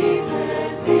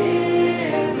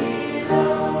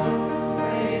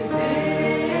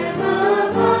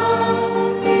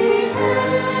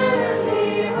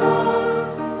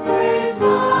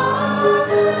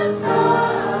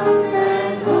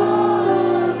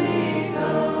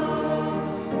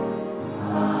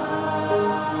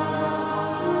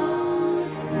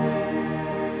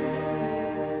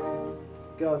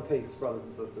Go in peace, brothers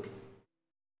and sisters.